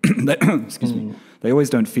with them. Excuse me. They always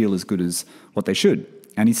don't feel as good as what they should.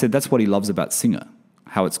 And he said that's what he loves about Singer,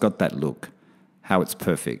 how it's got that look, how it's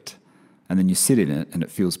perfect. And then you sit in it and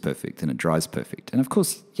it feels perfect and it drives perfect. And of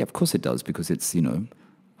course it does, because it's,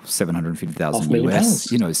 750,000 US,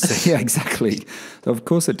 so, yeah, exactly. So of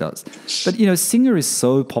course it does. But, Singer is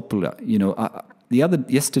so popular,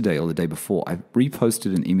 yesterday or the day before, I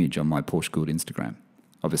reposted an image on my PorscheCooled Instagram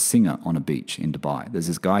of a Singer on a beach in Dubai. There's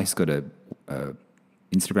this guy who's got a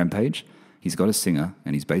Instagram page. He's got a Singer,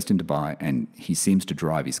 and he's based in Dubai, and he seems to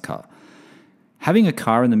drive his car. Having a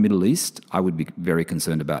car in the Middle East, I would be very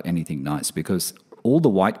concerned about anything nice, because all the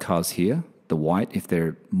white cars here, the white, if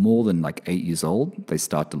they're more than like 8 years old, they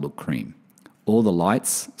start to look cream. All the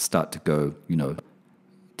lights start to go,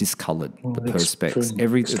 discolored, the perspex,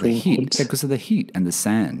 the heat, because of the heat and the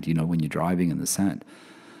sand, when you're driving in the sand.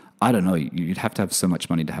 I don't know, you'd have to have so much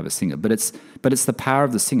money to have a Singer, but it's the power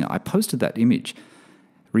of the Singer. I reposted that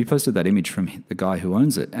image from the guy who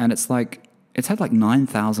owns it, and it's had like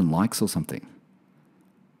 9,000 likes or something.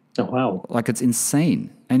 Oh, wow. Like, it's insane.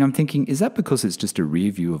 And I'm thinking, is that because it's just a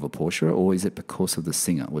rear view of a Porsche, or is it because of the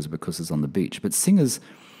Singer? Was it because it's on the beach? But Singers...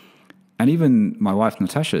 And even my wife,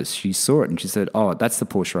 Natasha, she saw it and she said, oh, that's the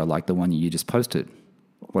Porsche I like, the one you just posted.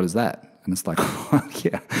 What is that? And it's like, oh,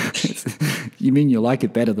 yeah. You mean you like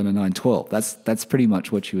it better than a 912? That's pretty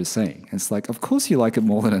much what she was saying. It's like, of course you like it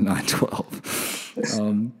more than a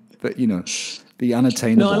 912. But, the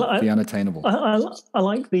unattainable. No, the unattainable. I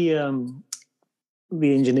like the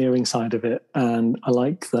engineering side of it. And I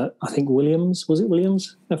like that, I think Williams,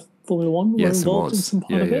 Formula One? Yes, were involved in some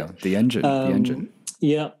part of it. Yeah, the engine.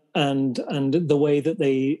 Yeah. And the way that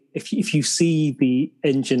if you see the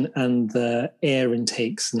engine and the air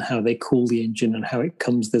intakes and how they cool the engine and how it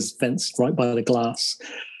comes, there's vents right by the glass.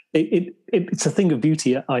 It's a thing of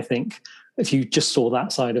beauty, I think. If you just saw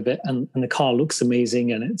that side of it, and the car looks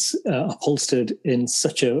amazing, and it's upholstered in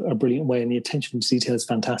such a brilliant way, and the attention to detail is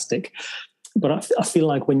fantastic. But I feel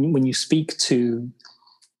like when you speak to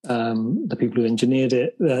the people who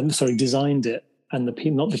designed it, and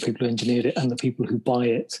not the people who engineered it, and the people who buy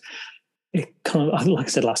it, it kind of, like I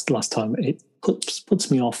said last time, it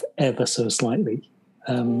puts me off ever so slightly,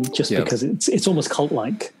 because it's almost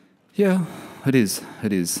cult-like. Yeah, it is.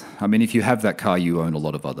 It is. I mean, if you have that car, you own a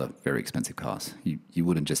lot of other very expensive cars. You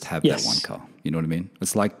wouldn't just have that one car. You know what I mean?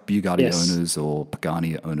 It's like Bugatti owners or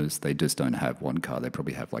Pagani owners. They just don't have one car. They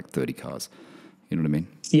probably have like 30 cars. You know what I mean?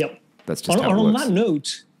 Yep. That's just how it works. On that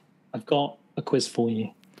note, I've got a quiz for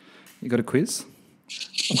you. You got a quiz?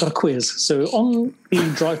 I've got a quiz. So on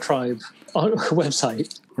the Drive Tribe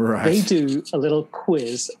website, they do a little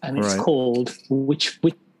quiz, and it's called Which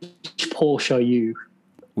Porsche Are You?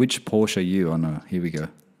 Which Porsche are you? Oh no, here we go.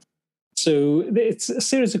 So it's a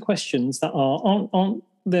series of questions that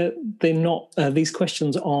they're not. These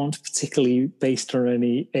questions aren't particularly based on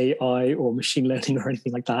any AI or machine learning or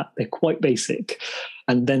anything like that. They're quite basic,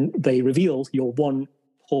 and then they reveal your one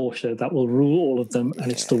Porsche that will rule all of them, and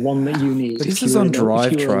it's the one that you need. But this is on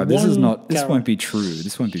Drive Tribe. This is not. This won't be true.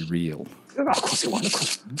 This won't be real. Of course it won't. Of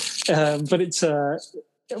course. But it's so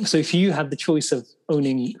if you had the choice of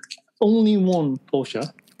owning only one Porsche,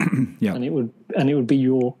 Yeah. And it would be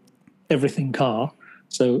your everything car.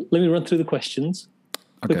 So let me run through the questions.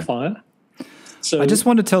 Okay. Quick fire. So I just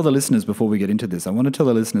want to tell the listeners before we get into this, I want to tell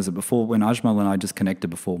the listeners that before, when Ajmal and I just connected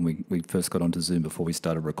before we first got onto Zoom, before we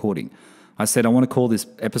started recording, I said I want to call this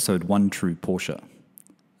episode One True Porsche.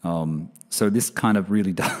 So this kind of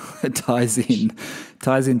really ties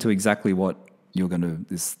into exactly what you're going to,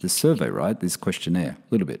 this survey, right? This questionnaire, a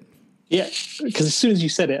little bit. Yeah, because as soon as you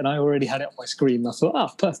said it and I already had it on my screen, I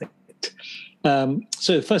thought, perfect.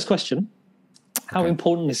 So first question, how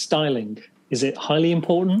important is styling? Is it highly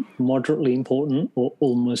important, moderately important, or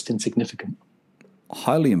almost insignificant?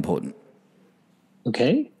 Highly important.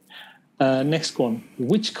 Okay. Next one.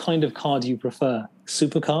 Which kind of car do you prefer?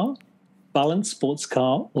 Supercar, balanced sports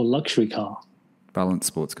car, or luxury car? Balanced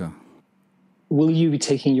sports car. Will you be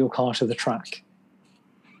taking your car to the track?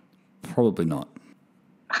 Probably not.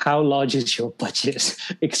 How large is your budget?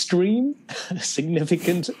 Extreme,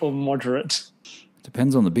 significant, or moderate?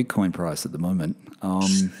 Depends on the Bitcoin price at the moment.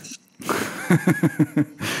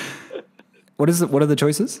 What is it? What are the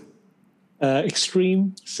choices?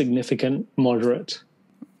 Extreme, significant, moderate.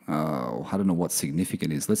 Oh, I don't know what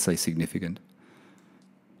significant is. Let's say significant.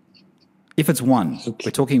 If it's one,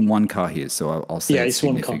 we're talking one car here, so I'll say it's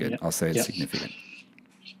significant. One car, I'll say it's significant.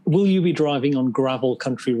 Will you be driving on gravel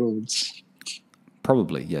country roads?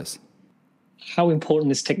 Probably, yes. How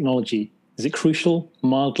important is technology? Is it crucial,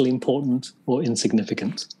 mildly important, or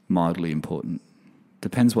insignificant? Mildly important.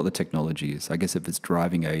 Depends what the technology is. I guess if it's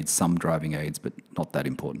driving aids, some driving aids, but not that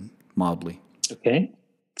important. Mildly. Okay.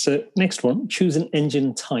 So next one, choose an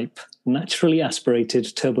engine type, naturally aspirated,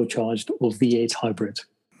 turbocharged, or V8 hybrid.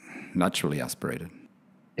 Naturally aspirated.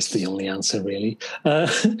 It's the only answer, really.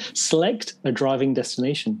 Select a driving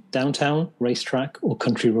destination, downtown, racetrack, or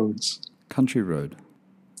country roads. Country road.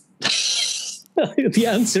 The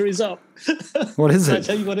answer is up. What is it? Can I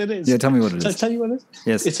tell you what it is? Yeah, tell me what it is. Can I tell you what it is?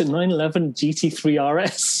 Yes. It's a 911 GT3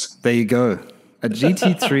 RS. There you go. A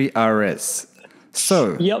GT3 RS.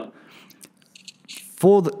 So, Yep.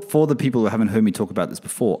 for the people who haven't heard me talk about this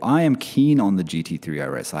before, I am keen on the GT3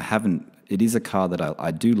 RS. It is a car that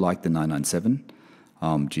I do like, the 997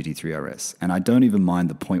 GT3 RS, and I don't even mind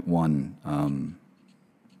the 0.1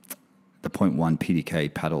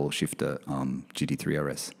 PDK paddle shifter GT3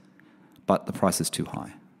 RS, but the price is too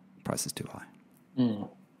high. Mm.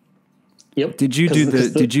 Yep. Did you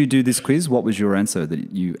do this quiz? What was your answer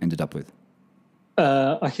that you ended up with?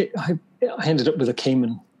 I ended up with a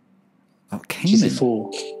Cayman. Oh, Cayman.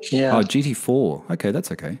 GT4. Yeah. Oh, GT4. Okay,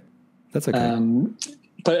 that's okay. That's okay.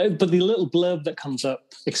 But the little blurb that comes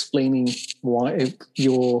up explaining why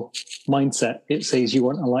your mindset, it says you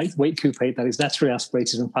want a lightweight coupe that is naturally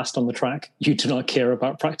aspirated and fast on the track. You do not care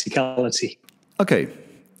about practicality. Okay,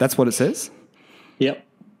 that's what it says? Yep.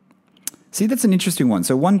 See, that's an interesting one.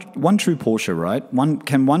 So one true Porsche, right?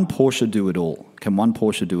 Can one Porsche do it all? Can one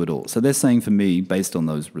Porsche do it all? So they're saying for me, based on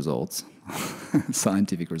those results,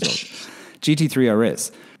 scientific results, GT3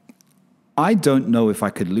 RS. I don't know if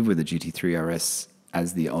I could live with a GT3 RS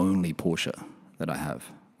as the only Porsche that I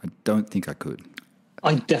have. I don't think I could.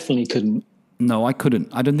 I definitely couldn't. No, I couldn't.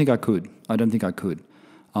 I don't think I could.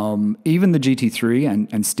 Even the GT3,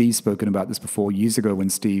 and Steve's spoken about this before, years ago when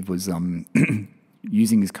Steve was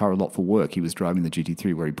using his car a lot for work, he was driving the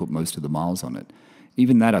GT3 where he put most of the miles on it.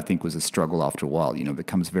 Even that, I think, was a struggle after a while. You know, it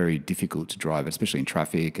becomes very difficult to drive, especially in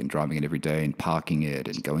traffic and driving it every day and parking it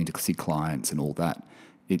and going to see clients and all that.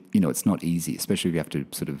 It's not easy, especially if you have to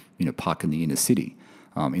sort of, park in the inner city.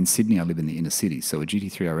 In Sydney, I live in the inner city. So a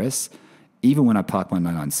GT3 RS, even when I park my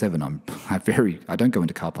 997, I don't go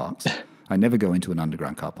into car parks. I never go into an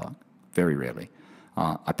underground car park, very rarely.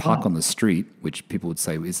 I park on the street, which people would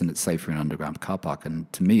say, isn't it safer in an underground car park? And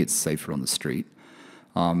to me, it's safer on the street.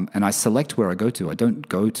 And I select where I go to. I don't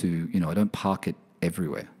I don't park it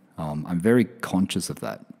everywhere. I'm very conscious of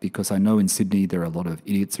that because I know in Sydney there are a lot of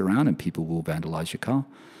idiots around and people will vandalize your car.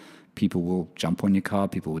 People will jump on your car.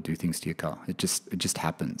 People will do things to your car. It just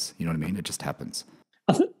happens. You know what I mean? It just happens.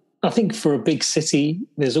 I think for a big city,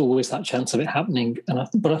 there's always that chance of it happening.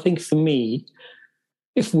 But I think for me,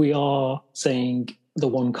 if we are saying the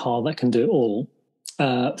one car that can do it all,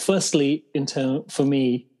 firstly, for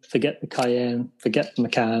me, forget the Cayenne, forget the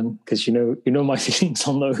Macan, because you know my feelings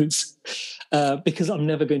on those. Because I'm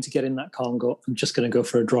never going to get in that car and go, I'm just going to go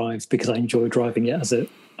for a drive because I enjoy driving it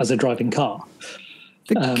as a driving car.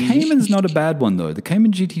 The Cayman's not a bad one, though. The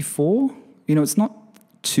Cayman GT4, it's not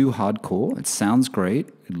too hardcore. It sounds great.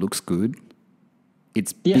 It looks good.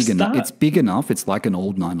 It's big enough. It's big enough. It's like an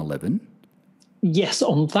old 911. Yes,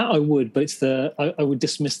 on that I would, but I would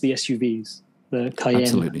dismiss the SUVs. the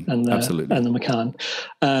Cayenne and the Macan.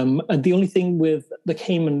 And the only thing with the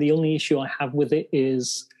Cayman, the only issue I have with it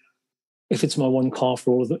is if it's my one car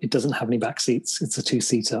for all of them, it doesn't have any back seats. It's a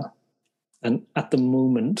two-seater. And at the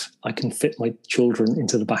moment, I can fit my children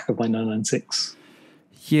into the back of my 996.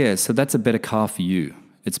 Yeah, so that's a better car for you.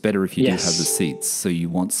 It's better if you do have the seats. So you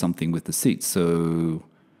want something with the seats. So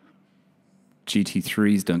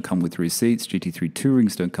GT3s don't come with 3 seats. GT3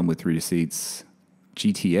 Tourings don't come with 3 seats.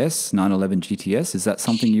 GTS, 911 GTS, is that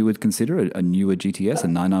something you would consider, a newer GTS, a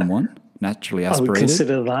 991, naturally aspirated? I would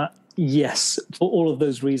consider that, yes, for all of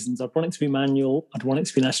those reasons. I'd want it to be manual. I'd want it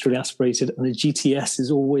to be naturally aspirated. And the GTS is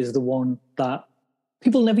always the one that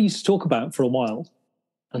people never used to talk about for a while.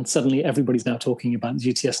 And suddenly everybody's now talking about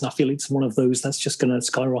the GTS. And I feel it's one of those that's just going to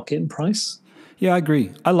skyrocket in price. Yeah, I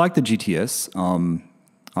agree. I like the GTS.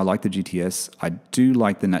 I do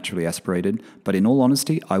like the naturally aspirated. But in all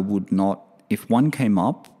honesty, I would not, if one came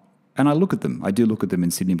up, and I do look at them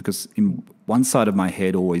in Sydney, because in one side of my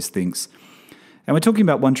head always thinks, and we're talking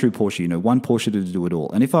about one true Porsche, one Porsche to do it all.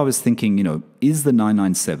 And if I was thinking, is the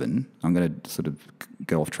 997, I'm going to sort of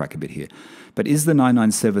go off track a bit here, but is the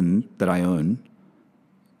 997 that I own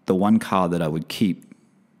the one car that I would keep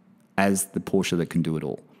as the Porsche that can do it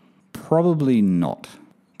all? Probably not.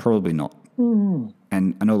 And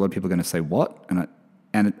I know a lot of people are going to say, what?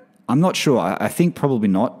 And I'm not sure. I think probably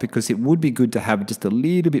not, because it would be good to have just a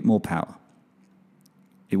little bit more power.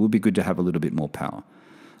 It would be good to have a little bit more power.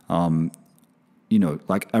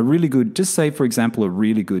 Like a really good, just say, for example, a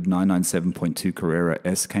really good 997.2 Carrera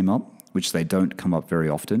S came up, which they don't come up very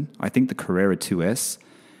often. I think the Carrera 2S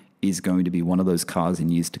is going to be one of those cars in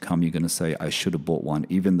years to come. You're going to say, I should have bought one,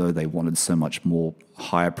 even though they wanted so much more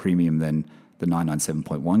higher premium than the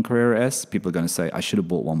 997.1 Carrera S. People are going to say, I should have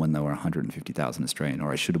bought one when they were 150,000 Australian,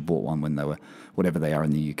 or I should have bought one when they were whatever they are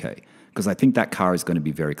in the UK. Because I think that car is going to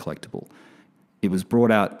be very collectible. It was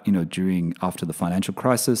brought out, after the financial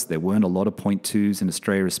crisis. There weren't a lot of 0.2s in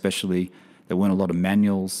Australia, especially. There weren't a lot of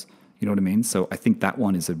manuals. You know what I mean? So I think that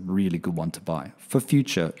one is a really good one to buy for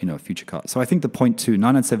future cars. So I think the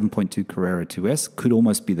 997.2 Carrera 2S could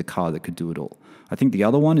almost be the car that could do it all. I think the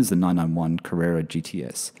other one is the 991 Carrera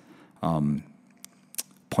GTS.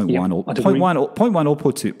 0.1 or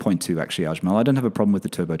 0.2 actually, Ajmal. I don't have a problem with the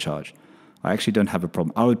turbocharge. I actually don't have a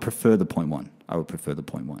problem. I would prefer the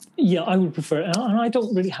 0.1. Yeah, I would prefer it. And I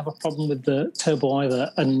don't really have a problem with the turbo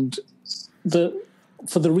either. And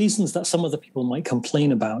for the reasons that some other people might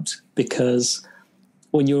complain about, because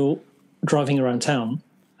when you're driving around town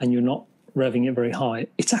and you're not revving it very high,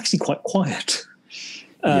 it's actually quite quiet.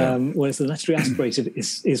 Whereas the naturally aspirated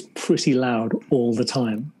is pretty loud all the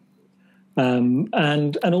time.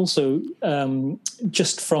 And also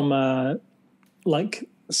just from like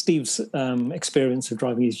Steve's experience of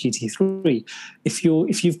driving his GT3,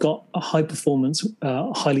 if you've got a high performance,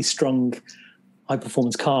 highly strung, high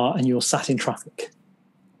performance car and you're sat in traffic,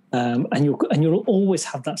 and you'll always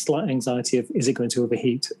have that slight anxiety of, is it going to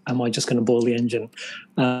overheat? Am I just going to boil the engine?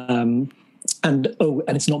 And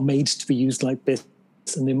it's not made to be used like this.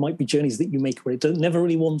 And there might be journeys that you make where it never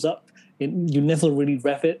really warms up. You never really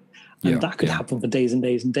rev it. And that could happen for days and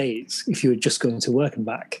days and days if you were just going to work and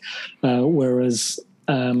back. Whereas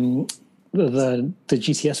the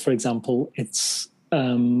GTS, for example, it's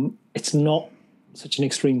not such an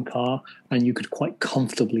extreme car, and you could quite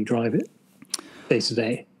comfortably drive it day to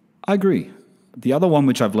day. I agree. The other one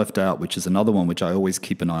which I've left out, which is another one which I always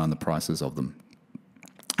keep an eye on the prices of them.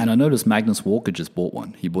 And I noticed Magnus Walker just bought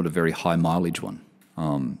one. He bought a very high mileage one.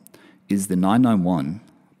 Is the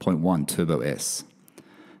 991.1 Turbo S.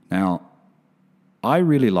 Now, I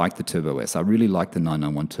really like the Turbo S. I really like the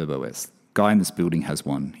 991 Turbo S. Guy in this building has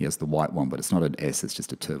one. He has the white one, but it's not an S, it's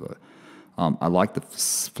just a turbo. I like the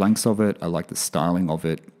flanks of it. I like the styling of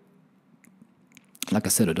it. Like I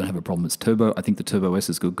said, I don't have a problem with turbo. I think the Turbo S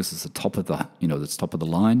is good because it's the top of the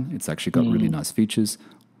line. It's actually got really nice features.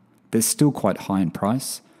 They're still quite high in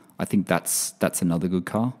price. I think that's another good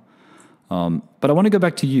car. But I want to go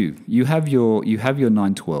back to you. You have your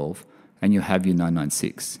 912 and you have your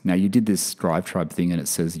 996. Now, you did this Drive Tribe thing and it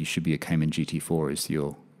says you should be a Cayman GT4 as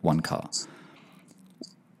your one car.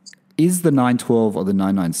 Is the 912 or the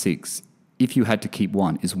 996, if you had to keep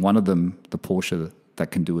one, is one of them the Porsche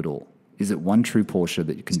that can do it all? Is it one true Porsche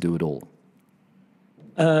that you can do it all?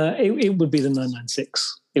 It would be the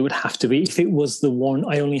 996. It would have to be. If it was the one,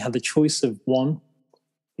 I only had the choice of one,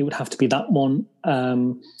 it would have to be that one.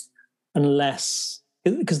 Unless,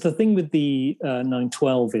 because the thing with the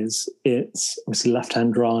 912 is it's obviously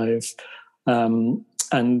left-hand drive. And,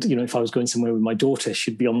 if I was going somewhere with my daughter,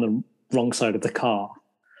 she'd be on the wrong side of the car.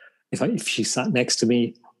 If she sat next to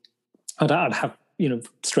me, I'd have,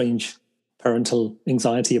 strange parental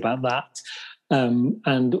anxiety about that.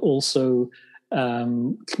 And also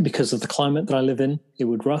because of the climate that I live in, it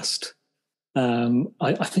would rust.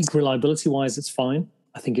 I think reliability-wise, it's fine.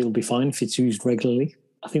 I think it'll be fine if it's used regularly.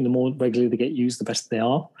 I think the more regularly they get used, the better they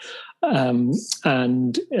are.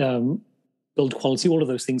 Build quality, all of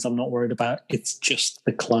those things I'm not worried about. It's just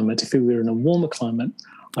the climate. If we were in a warmer climate,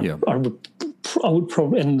 I would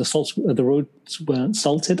probably, and the roads weren't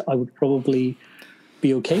salted, I would probably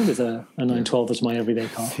be okay with a 912 as my everyday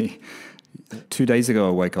car. 2 days ago,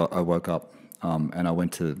 I woke up and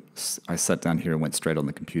I sat down here and went straight on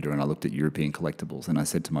the computer and I looked at European collectibles and I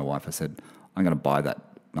said to my wife, I'm going to buy that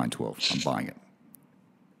 912. I'm buying it.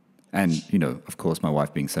 And, of course, my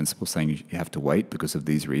wife being sensible, saying you have to wait because of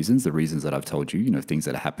these reasons, the reasons that I've told you, things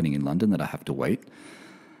that are happening in London that I have to wait.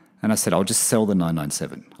 And I said, I'll just sell the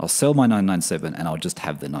 997. I'll sell my 997 and I'll just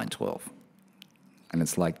have the 912. And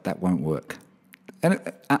it's like, that won't work. And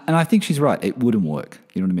I think she's right. It wouldn't work.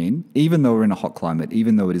 You know what I mean? Even though we're in a hot climate,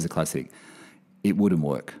 even though it is a classic, it wouldn't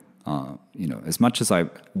work. As much as I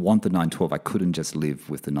want the 912, I couldn't just live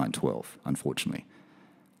with the 912, unfortunately.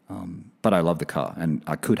 But I love the car, and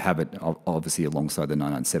I could have it obviously alongside the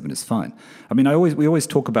 997 is fine. I mean, we always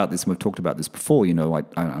talk about this, and we've talked about this before.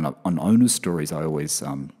 On owners' stories, I always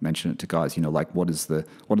mention it to guys. Like what are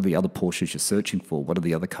the other Porsches you're searching for? What are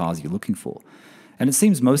the other cars you're looking for? And it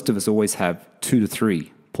seems most of us always have 2 to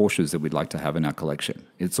 3 Porsches that we'd like to have in our collection.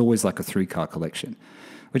 It's always like a 3-car collection,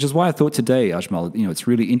 which is why I thought today, Ajmal, it's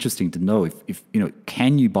really interesting to know if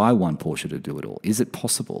can you buy one Porsche to do it all? Is it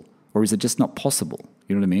possible? Or is it just not possible?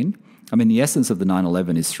 You know what I mean? I mean, the essence of the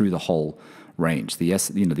 911 is through the whole range. The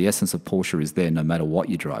essence of Porsche is there no matter what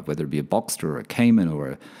you drive, whether it be a Boxster or a Cayman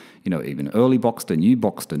or even early Boxster, new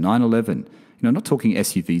Boxster, 911. Not talking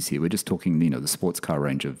SUVs here. We're just talking, the sports car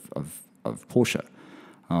range of Porsche.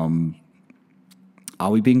 Are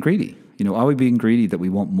we being greedy? Are we being greedy that we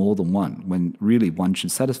want more than one when really one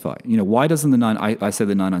should satisfy? Why doesn't I say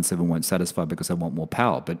the 997 won't satisfy because I want more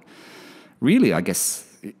power, but really, I guess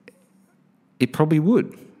it probably would.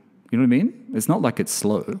 You know what I mean? It's not like it's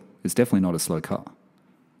slow. It's definitely not a slow car.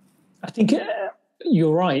 I think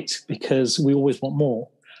you're right, because we always want more.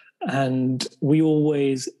 And we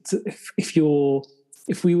always,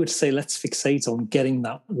 if we were to say, let's fixate on getting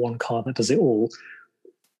that one car that does it all,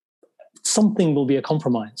 something will be a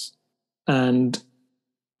compromise. And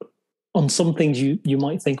on some things you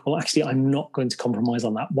might think, well, actually, I'm not going to compromise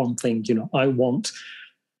on that one thing. I want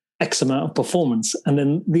X amount of performance. And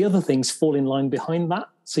then the other things fall in line behind that.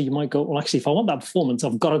 So you might go, well, actually, if I want that performance,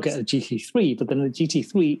 I've got to get a GT3. But then the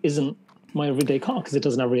GT3 isn't my everyday car because it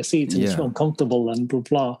doesn't have rear seats and it's uncomfortable and blah,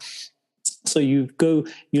 blah. So you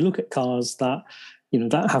look at cars that,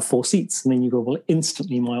 that have 4 seats. And then you go, well,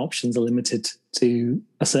 instantly my options are limited to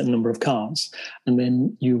a certain number of cars. And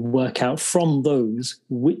then you work out from those,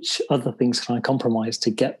 which other things can I compromise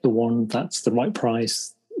to get the one that's the right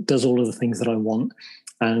price, does all of the things that I want.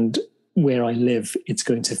 And where I live, it's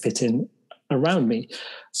going to fit in around me.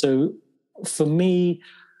 So for me,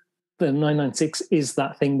 the 996 is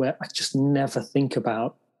that thing where I just never think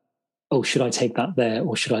about, oh, should I take that there?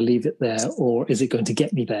 Or should I leave it there? Or is it going to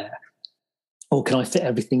get me there? Or can I fit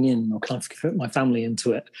everything in? Or can I fit my family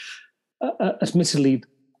into it? Admittedly,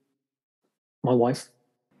 my wife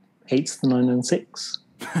hates the 996.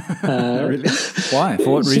 Really? Why?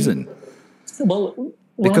 For what reason? Well,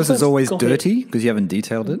 because it's always dirty? Because you haven't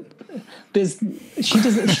detailed it? She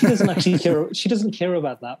doesn't actually care. She doesn't care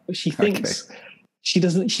about that, but she thinks she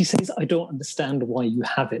doesn't. She says, "I don't understand why you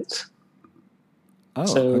have it." Oh,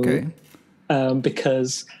 so, okay.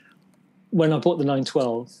 Because when I bought the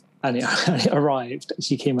 912 and it arrived,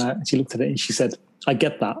 she came out and she looked at it and she said, "I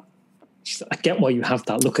get that." She said, "I get why you have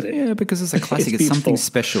that. Look at it." Yeah, because it's a classic. It's something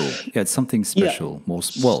special. Yeah, it's something special. Yeah.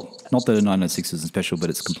 Not that a 996 isn't special,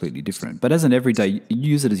 but it's completely different. But as an everyday, you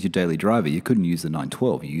use it as your daily driver. You couldn't use the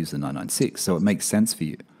 912. You use the 996. So it makes sense for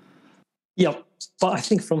you. Yeah, but I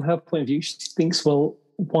think from her point of view, she thinks, well,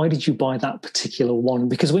 why did you buy that particular one?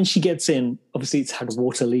 Because when she gets in, obviously it's had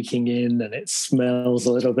water leaking in and it smells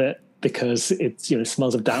a little bit because it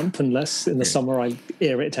smells of damp, unless in the summer I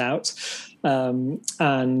air it out.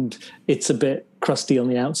 And it's a bit crusty on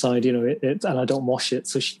the outside, and I don't wash it.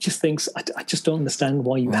 So she just thinks, I just don't understand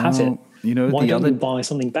why you have it. Why don't you buy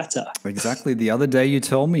something better? Exactly. The other day you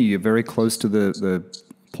told me you're very close to the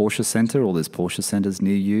Porsche Center, or there's Porsche Centers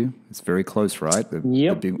near you. It's very close, right?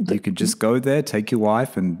 Yep. You could just go there, take your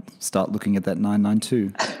wife, and start looking at that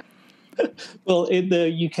 992. Well,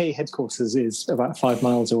 the UK headquarters is about 5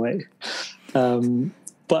 miles away.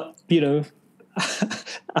 But,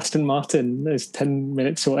 Aston Martin is 10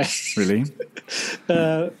 minutes away. Really?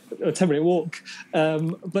 A 10-minute walk.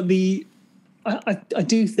 But I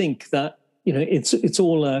do think that, it's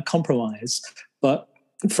all a compromise, but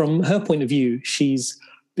from her point of view,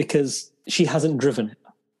 because she hasn't driven it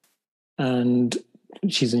and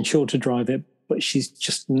she's insured to drive it, but she's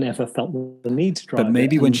just never felt the need to drive it. But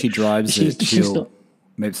maybe when she drives it,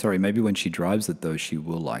 maybe when she drives it though, she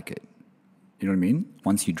will like it. You know what I mean?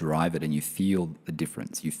 Once you drive it and you feel the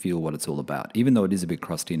difference, you feel what it's all about. Even though it is a bit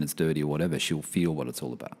crusty and it's dirty or whatever, she'll feel what it's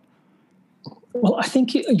all about. Well, I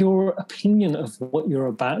think your opinion of what you're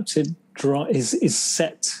about to drive is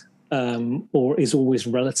set, or is always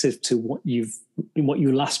relative to what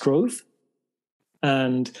you last drove.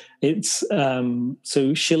 And it's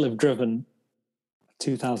so she'll have driven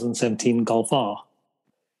 2017 Golf R,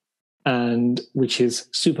 and which is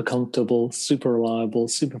super comfortable, super reliable,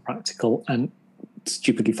 super practical, and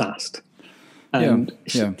stupidly fast. And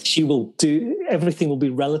she will do everything will be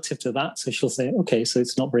relative to that. So she'll say, okay, so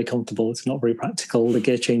it's not very comfortable, it's not very practical, the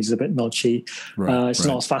gear change is a bit notchy, it's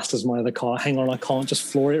not as fast as my other car. Hang on, I can't just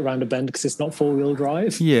floor it around a bend because it's not 4-wheel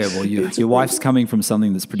drive. Yeah, well, your wife's coming from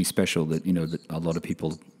something that's pretty special that that a lot of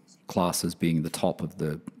people class as being the top of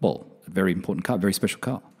a very important car, very special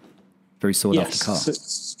car, very sought after car.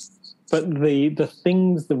 But the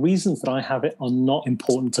reasons that I have it are not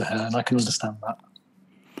important to her, and I can understand that.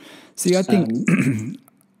 See, I think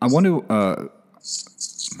I want to.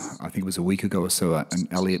 I think it was a week ago or so, and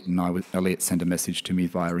Elliot sent a message to me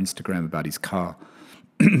via Instagram about his car.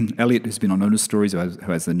 Elliot, who's been on Owner Stories, who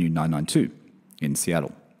has the new 992 in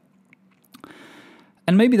Seattle,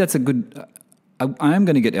 and maybe that's a good. I am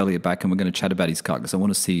going to get Elliot back, and we're going to chat about his car because I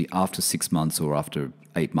want to see after 6 months or after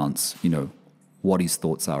 8 months, what his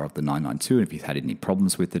thoughts are of the 992 and if he's had any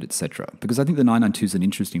problems with it, etc. Because I think the 992 is an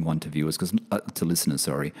interesting one to viewers, to listeners,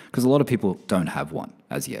 because a lot of people don't have one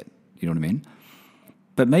as yet. You know what I mean?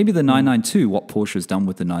 But maybe the 992, what Porsche has done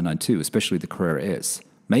with the 992, especially the Carrera S,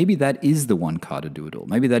 maybe that is the one car to do it all.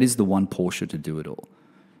 Maybe that is the one Porsche to do it all.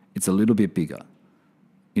 It's a little bit bigger.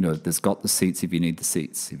 There's got the seats if you need the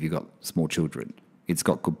seats, if you've got small children. It's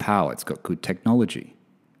got good power. It's got good technology.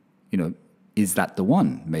 Is that the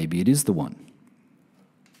one? Maybe it is the one.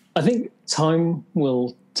 I think time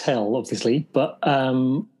will tell, obviously, but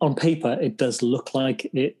on paper, it does look like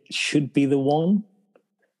it should be the one,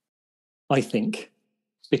 I think,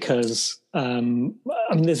 because,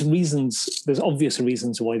 there's obvious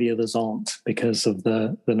reasons why the others aren't, because of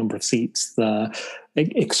the number of seats, the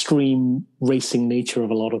extreme racing nature of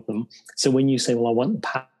a lot of them. So when you say, well, I want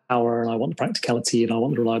the power and I want the practicality and I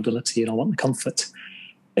want the reliability and I want the comfort,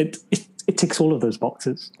 it ticks all of those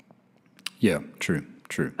boxes. Yeah, true.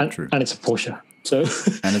 And it's a Porsche. So,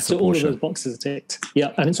 Porsche. All of those boxes are ticked.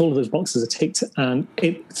 Yeah, and all of those boxes are ticked. And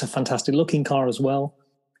it's a fantastic looking car as well.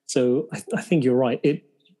 So I think you're right.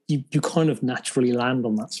 You kind of naturally land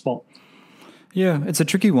on that spot. Yeah, it's a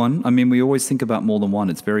tricky one. I mean, we always think about more than one.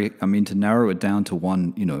 It's to narrow it down to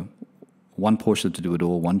one, one Porsche to do it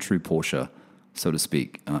all, one true Porsche, so to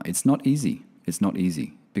speak. It's not easy. It's not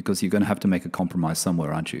easy because you're going to have to make a compromise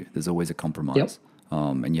somewhere, aren't you? There's always a compromise. Yep.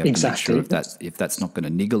 And you have to make sure if that's not going to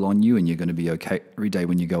niggle on you and you're going to be okay every day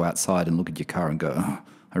when you go outside and look at your car and go, oh,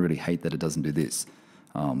 I really hate that it doesn't do this.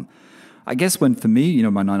 I guess for me,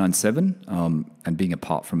 my 997 and being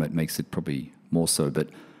apart from it makes it probably more so. But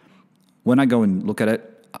when I go and look at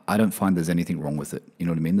it, I don't find there's anything wrong with it. You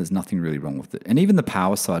know what I mean? There's nothing really wrong with it. And even the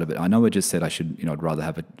power side of it, I know I just said I'd rather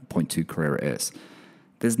have a 0.2 Carrera S.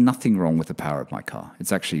 There's nothing wrong with the power of my car.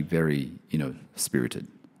 It's actually very, spirited.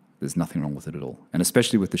 There's nothing wrong with it at all. And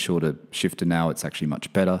especially with the shorter shifter now, it's actually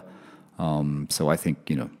much better. So I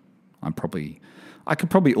think, I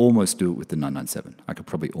could probably almost do it with the 997. I could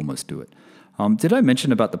probably almost do it. Did I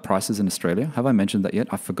mention about the prices in Australia? Have I mentioned that yet?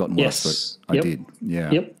 I've forgotten what I did.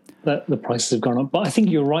 Yeah. Yep. The prices have gone up. But I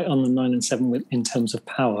think you're right on the 997 in terms of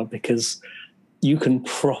power, because you can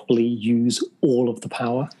properly use all of the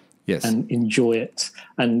power. Yes. And enjoy it.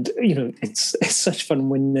 And, it's such fun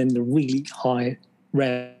when in the really high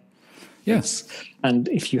revs. Yes. And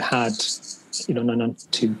if you had,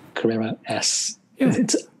 992 Carrera S,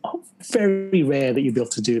 it's very rare that you'd be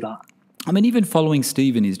able to do that. I mean, even following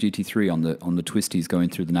Steve in his GT3 on the twisties going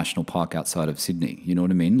through the national park outside of Sydney, you know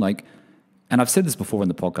what I mean? And I've said this before in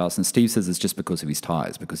the podcast, and Steve says it's just because of his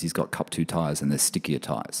tyres, because he's got Cup 2 tyres and they're stickier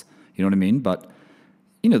tyres. You know what I mean? But,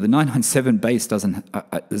 the 997 base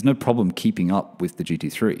there's no problem keeping up with the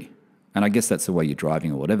GT3. And I guess that's the way you're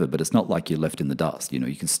driving or whatever, but it's not like you're left in the dust.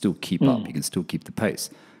 You can still keep up. You can still keep the pace.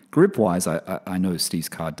 Grip-wise, I know Steve's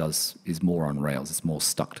car is more on rails. It's more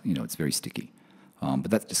stuck. It's very sticky.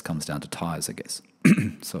 But that just comes down to tyres, I guess.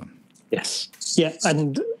 So. Yes. Yeah,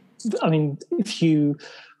 and I mean,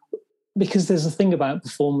 because there's a thing about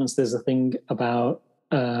performance, there's a thing about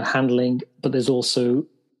handling, but there's also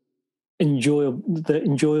the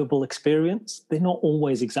enjoyable experience. They're not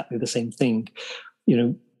always exactly the same thing.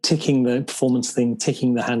 Ticking the performance thing,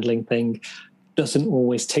 ticking the handling thing doesn't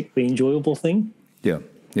always tick the enjoyable thing. Yeah,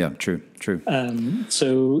 true.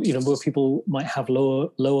 So, where people might have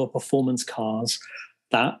lower performance cars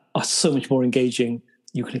that are so much more engaging,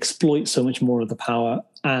 you can exploit so much more of the power,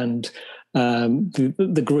 and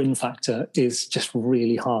the grin factor is just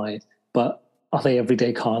really high. But are they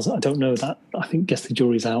everyday cars? I don't know that. I think guess the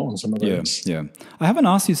jury's out on some of those. Yeah. I haven't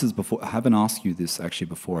asked you this before.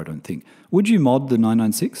 I don't think. Would you mod the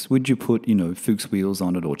 996? Would you put, Fuchs wheels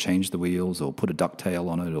on it, or change the wheels, or put a ducktail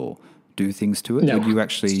on it, or do things to it? No. Would you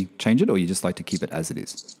actually change it, or you just like to keep it as it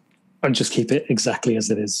is? I'd just keep it exactly as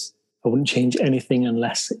it is. I wouldn't change anything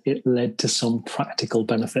unless it led to some practical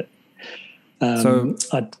benefit.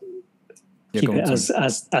 I'd keep it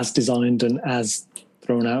as designed and as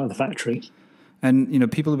thrown out of the factory.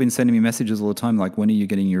 And, people have been sending me messages all the time, like, when are you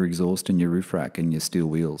getting your exhaust and your roof rack and your steel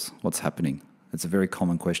wheels? What's happening? It's a very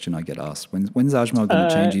common question I get asked. When's Ajmal going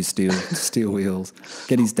to change his steel wheels,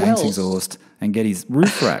 get his Danks exhaust, and get his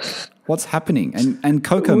roof rack? What's happening? And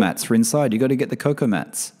cocoa mats for inside. You got to get the cocoa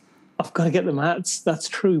mats. I've got to get the mats. That's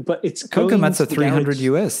true, but it's cocoa mats are $300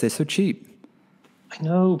 US. They're so cheap. I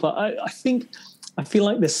know, but I feel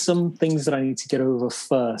like there's some things that I need to get over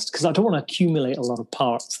first, because I don't want to accumulate a lot of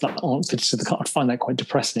parts that aren't fitted to the car. I'd find that quite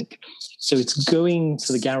depressing. So it's going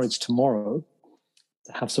to the garage tomorrow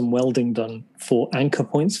to have some welding done for anchor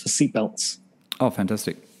points for seatbelts. Oh,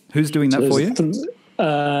 fantastic. Who's doing that for you?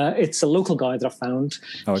 It's a local guy that I found.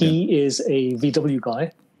 Oh, okay. He is a VW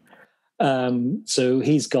guy. So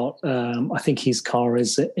he's got, I think his car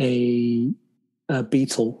is a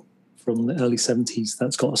Beetle from the early 70s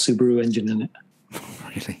that's got a Subaru engine in it.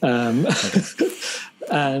 Really?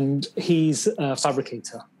 And he's a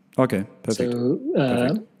fabricator. Okay, perfect.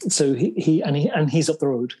 So he's up the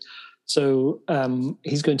road. So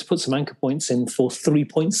he's going to put some anchor points in for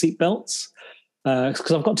 3-point seat belts,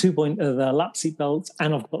 because I've got 2-point lap seat belts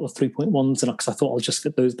and I've got the 3-point ones, and because I thought I'll just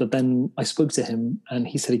fit those. But then I spoke to him and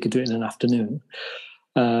he said he could do it in an afternoon.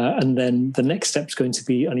 And then the next step is going to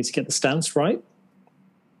be I need to get the stance right.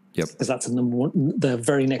 Yep. Because that's the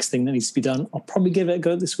very next thing that needs to be done. I'll probably give it a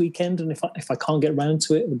go this weekend, and if I can't get around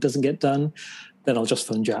to it or it doesn't get done, then I'll just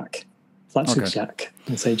phone Jack, Flat Six Jack,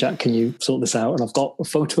 and say, Jack, can you sort this out? And I've got a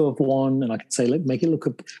photo of one, and I can say, look, make it look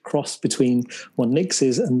a cross between what Nick's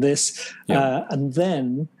is and this, and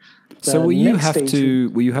then. So will you have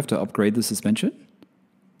to upgrade the suspension?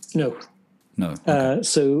 No. No. Okay.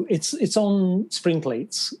 So it's on spring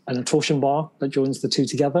plates and a torsion bar that joins the two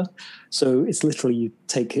together. So it's literally you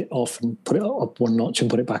take it off and put it up one notch and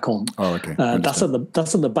put it back on. Oh, okay. That's at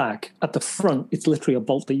the back. At the front, it's literally a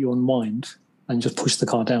bolt that you unwind and just push the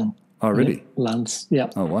car down. Oh, really? It lands. Yeah.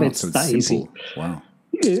 Oh, wow. It's that simple. Easy. Wow.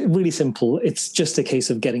 Really simple. It's just a case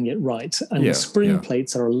of getting it right. And the spring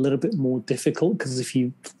plates are a little bit more difficult, because if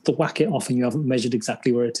you whack it off and you haven't measured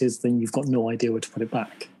exactly where it is, then you've got no idea where to put it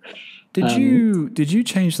back. Did you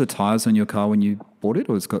change the tires on your car when you bought it,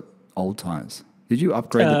 or it's got old tires? Did you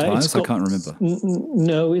upgrade the tires? I can't remember.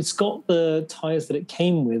 No, it's got the tires that it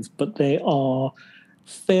came with, but they are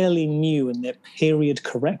fairly new and they're period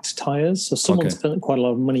correct tires. So someone spent quite a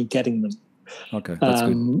lot of money getting them. Okay, that's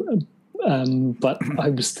good. But I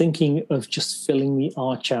was thinking of just filling the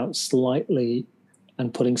arch out slightly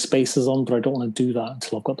and putting spacers on, but I don't want to do that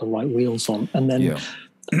until I've got the right wheels on. And then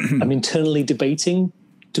I'm internally debating,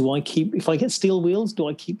 if I get steel wheels, do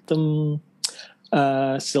I keep them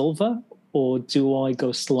silver, or do I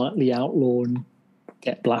go slightly outlaw and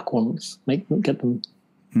get black ones, get them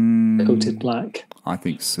coated black? I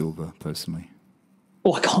think silver, personally.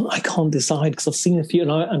 Oh, I can't decide, because I've seen a few.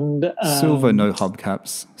 Silver, no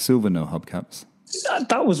hubcaps. Silver, no hubcaps.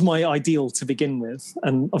 That was my ideal to begin with,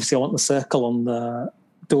 and obviously I want the circle on the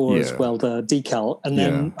door as well, the decal. And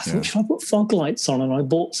then I thought, should I put fog lights on? And I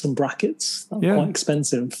bought some brackets. That were quite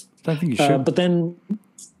expensive. I don't think you should. But then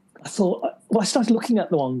I thought, I started looking at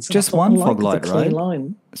the ones. Just one fog light, right?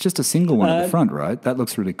 Line. It's just a single one at the front, right? That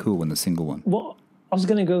looks really cool when the single one. Well, I was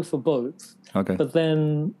going to go for both. Okay. But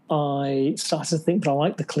then I started to think that I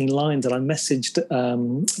like the clean lines, and I messaged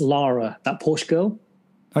Lara, that Porsche girl.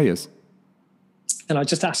 Oh, yes. And I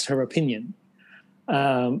just asked her opinion.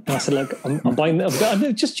 And I said, look, I'm buying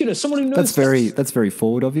just, someone who knows. That's very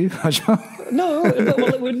forward of you. No,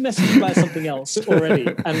 we'd messaged about something else already.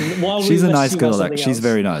 And while she's a nice girl, she's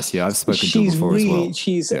very nice. Yeah, I've spoken to her before as well.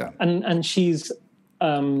 And she's,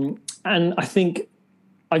 and I think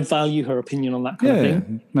I value her opinion on that kind of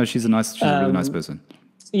thing. No, she's a really nice person.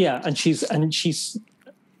 Yeah, and she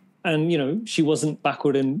wasn't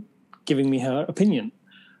backward in giving me her opinion.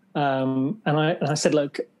 And I said,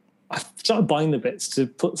 look, I started buying the bits to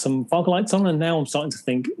put some fog lights on, and now I'm starting to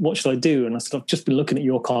think, what should I do? And I said, I've just been looking at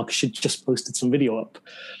your car because you'd just posted some video up.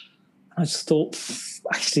 I just thought,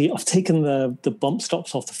 actually, I've taken the bump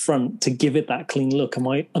stops off the front to give it that clean look. Am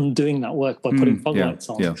I undoing that work by putting fog lights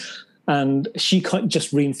on? Yeah. And she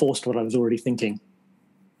just reinforced what I was already thinking.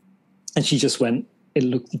 And she just went,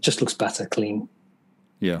 it just looks better clean.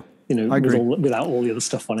 Yeah. You know, without all the other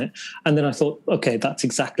stuff on it. And then I thought, okay, that's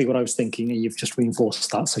exactly what I was thinking, and you've just reinforced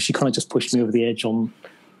that. So she kind of just pushed me over the edge on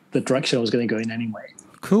the direction I was going to go in anyway.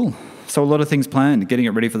 Cool. So a lot of things planned, getting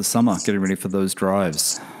it ready for the summer, getting ready for those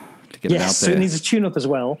drives to get it out there. So it needs a tune-up as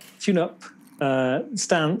well. Tune-up,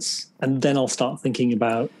 stance, and then I'll start thinking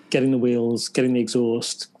about getting the wheels, getting the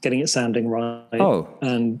exhaust, getting it sounding right. Oh.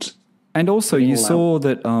 And also, you saw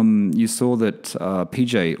that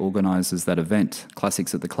PJ organises that event,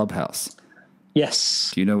 Classics at the Clubhouse.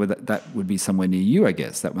 Yes. Do you know where that would be? Somewhere near you, I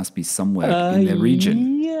guess. That must be somewhere in their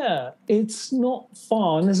region. Yeah, it's not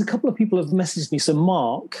far. And there's a couple of people who have messaged me. So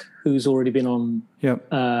Mark, who's already been on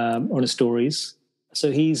his stories,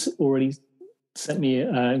 so he's already sent me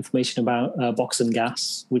information about Box and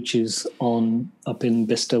Gas, which is up in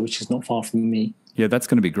Bicester, which is not far from me. Yeah, that's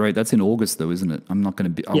going to be great. That's in August, though, isn't it? I'm not going to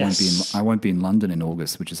be. I won't be in London in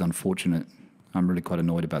August, which is unfortunate. I'm really quite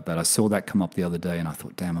annoyed about that. I saw that come up the other day, and I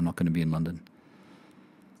thought, damn, I'm not going to be in London.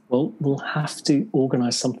 Well, we'll have to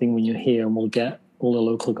organise something when you're here, and we'll get all the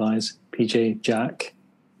local guys, PJ, Jack.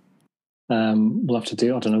 We'll have to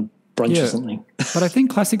do, I don't know, brunch or something. But I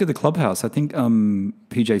think Classic at the Clubhouse. I think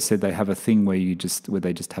PJ said they have a thing where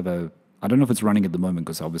they just have a. I don't know if it's running at the moment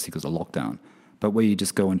because of lockdown. But where you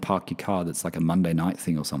just go and park your car, that's like a Monday night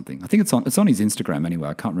thing or something. I think it's on his Instagram anyway.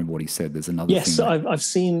 I can't remember what he said. There's another thing. Yes, I've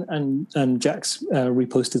seen, and Jack's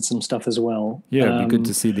reposted some stuff as well. Yeah, it'd be good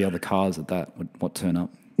to see the other cars at that, what turn up.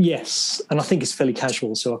 Yes, and I think it's fairly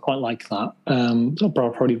casual, so I quite like that. I'll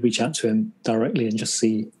probably reach out to him directly and just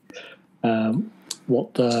see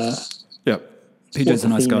what the... Yeah. PJ's a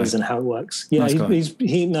nice guy. And how it works. Yeah, nice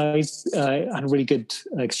he's had a really good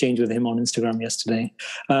exchange with him on Instagram yesterday.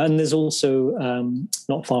 And there's also,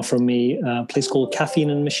 not far from me, a place called Caffeine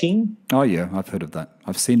and Machine. Oh, yeah, I've heard of that.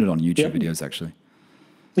 I've seen it on YouTube videos, actually.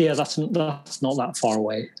 Yeah, that's not that far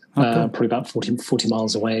away. Probably about 40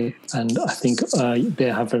 miles away. And I think they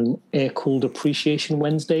have an air-cooled appreciation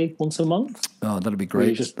Wednesday once a month. Oh, that'll be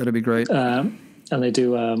great. That'll be great. And they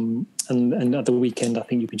do, and at the weekend, I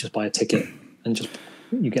think you can just buy a ticket and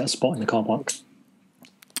you get a spot in the car park.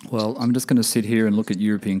 Well, I'm just going to sit here and look at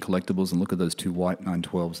European collectibles and look at those two white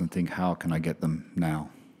 912s and think, how can I get them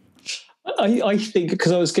now? I think,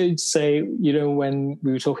 because I was going to say, you know, when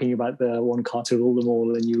we were talking about the one car to rule them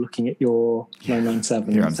all and you're looking at your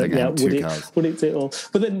 997. Yeah, I'm saying two cars. Would it do it all?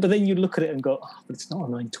 But then you look at it and go, but it's not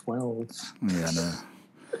a 912. Yeah, no.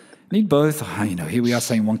 Need both. You know, here we are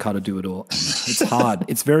saying one car to do it all. It's hard.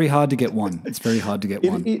 It's very hard to get one.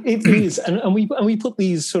 It is, and we put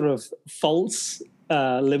these sort of false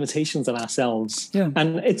limitations on ourselves. Yeah,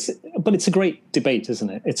 and it's a great debate, isn't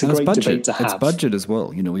it? It's a great debate to have. It's budget as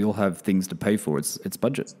well. You know, we all have things to pay for. It's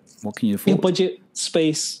budget. What can you afford? Yeah, budget,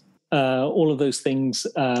 space, all of those things,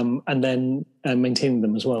 and then maintaining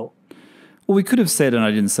them as well. Well, we could have said, and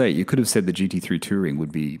I didn't say it, you could have said the GT3 Touring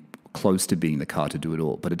would be close to being the car to do it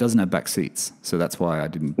all, but it doesn't have back seats. So that's why I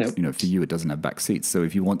didn't, you know, for you, it doesn't have back seats. So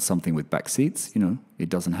if you want something with back seats, you know, it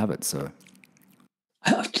doesn't have it. So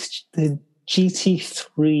the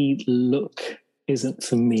GT3 look isn't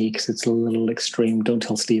for me because it's a little extreme. Don't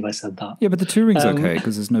tell Steve I said that. Yeah, but the Touring's okay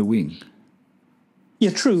because there's no wing.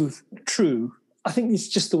 Yeah, true. I think it's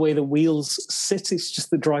just the way the wheels sit. It's just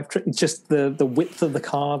the drivetrain. It's just the width of the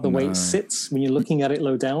car, the way it sits when you're looking at it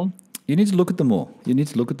low down. You need to look at them all. The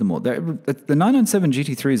 997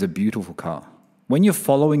 GT3 is a beautiful car. When you're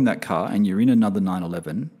following that car and you're in another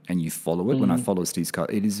 911 and you follow it, when I follow Steve's car,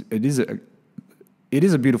 it is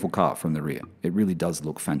a beautiful car from the rear. It really does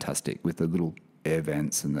look fantastic with the little air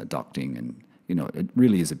vents and the ducting, and you know, it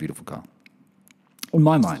really is a beautiful car. In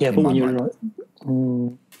my mind. Yeah, but when you're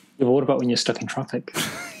but what about when you're stuck in traffic?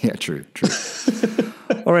 Yeah, true.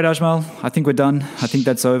 All right, Ajmal, I think we're done. I think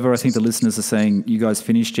that's over. I think the listeners are saying, you guys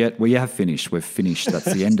finished yet? We have finished. We're finished.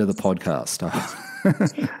 That's the end of the podcast.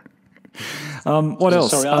 What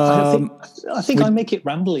else? Sorry, I think I make it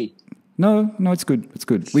rambly. No, it's good. It's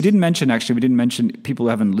good. We didn't mention people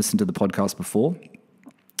who haven't listened to the podcast before.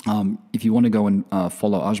 If you want to go and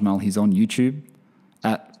follow Ajmal, he's on YouTube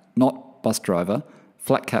at not bus driver,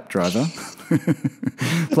 flat cap driver.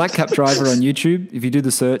 Flat cap driver on YouTube. If you do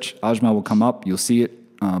the search, Ajmal will come up. You'll see it.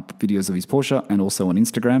 Videos of his Porsche, and also on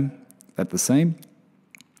Instagram at the same.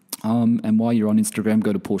 And while you're on Instagram,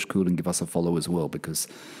 go to PorscheCooled and give us a follow as well, because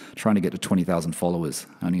trying to get to 20,000 followers,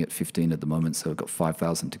 only at 15 at the moment, so I've got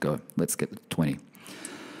 5,000 to go. Let's get to 20.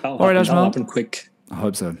 All right, Ajmal. That'll happen quick. I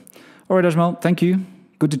hope so. All right, Ajmal, thank you.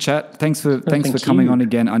 Good to chat. Thanks for coming on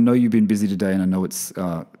again. I know you've been busy today, and I know it's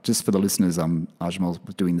just for the listeners. Ajmal's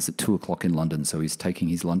doing this at 2:00 in London, so he's taking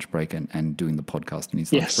his lunch break and doing the podcast in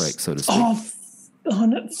his lunch break, so to speak. Oh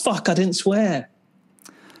no, fuck! I didn't swear.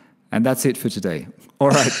 And that's it for today. All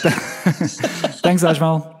right. Thanks,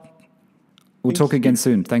 Ajmal. We'll talk again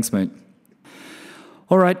soon. Thanks, mate.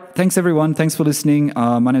 All right. Thanks, everyone. Thanks for listening.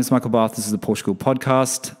 My name is Michael Barth. This is the PorscheCooled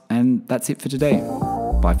Podcast, and that's it for today.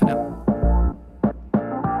 Bye for now.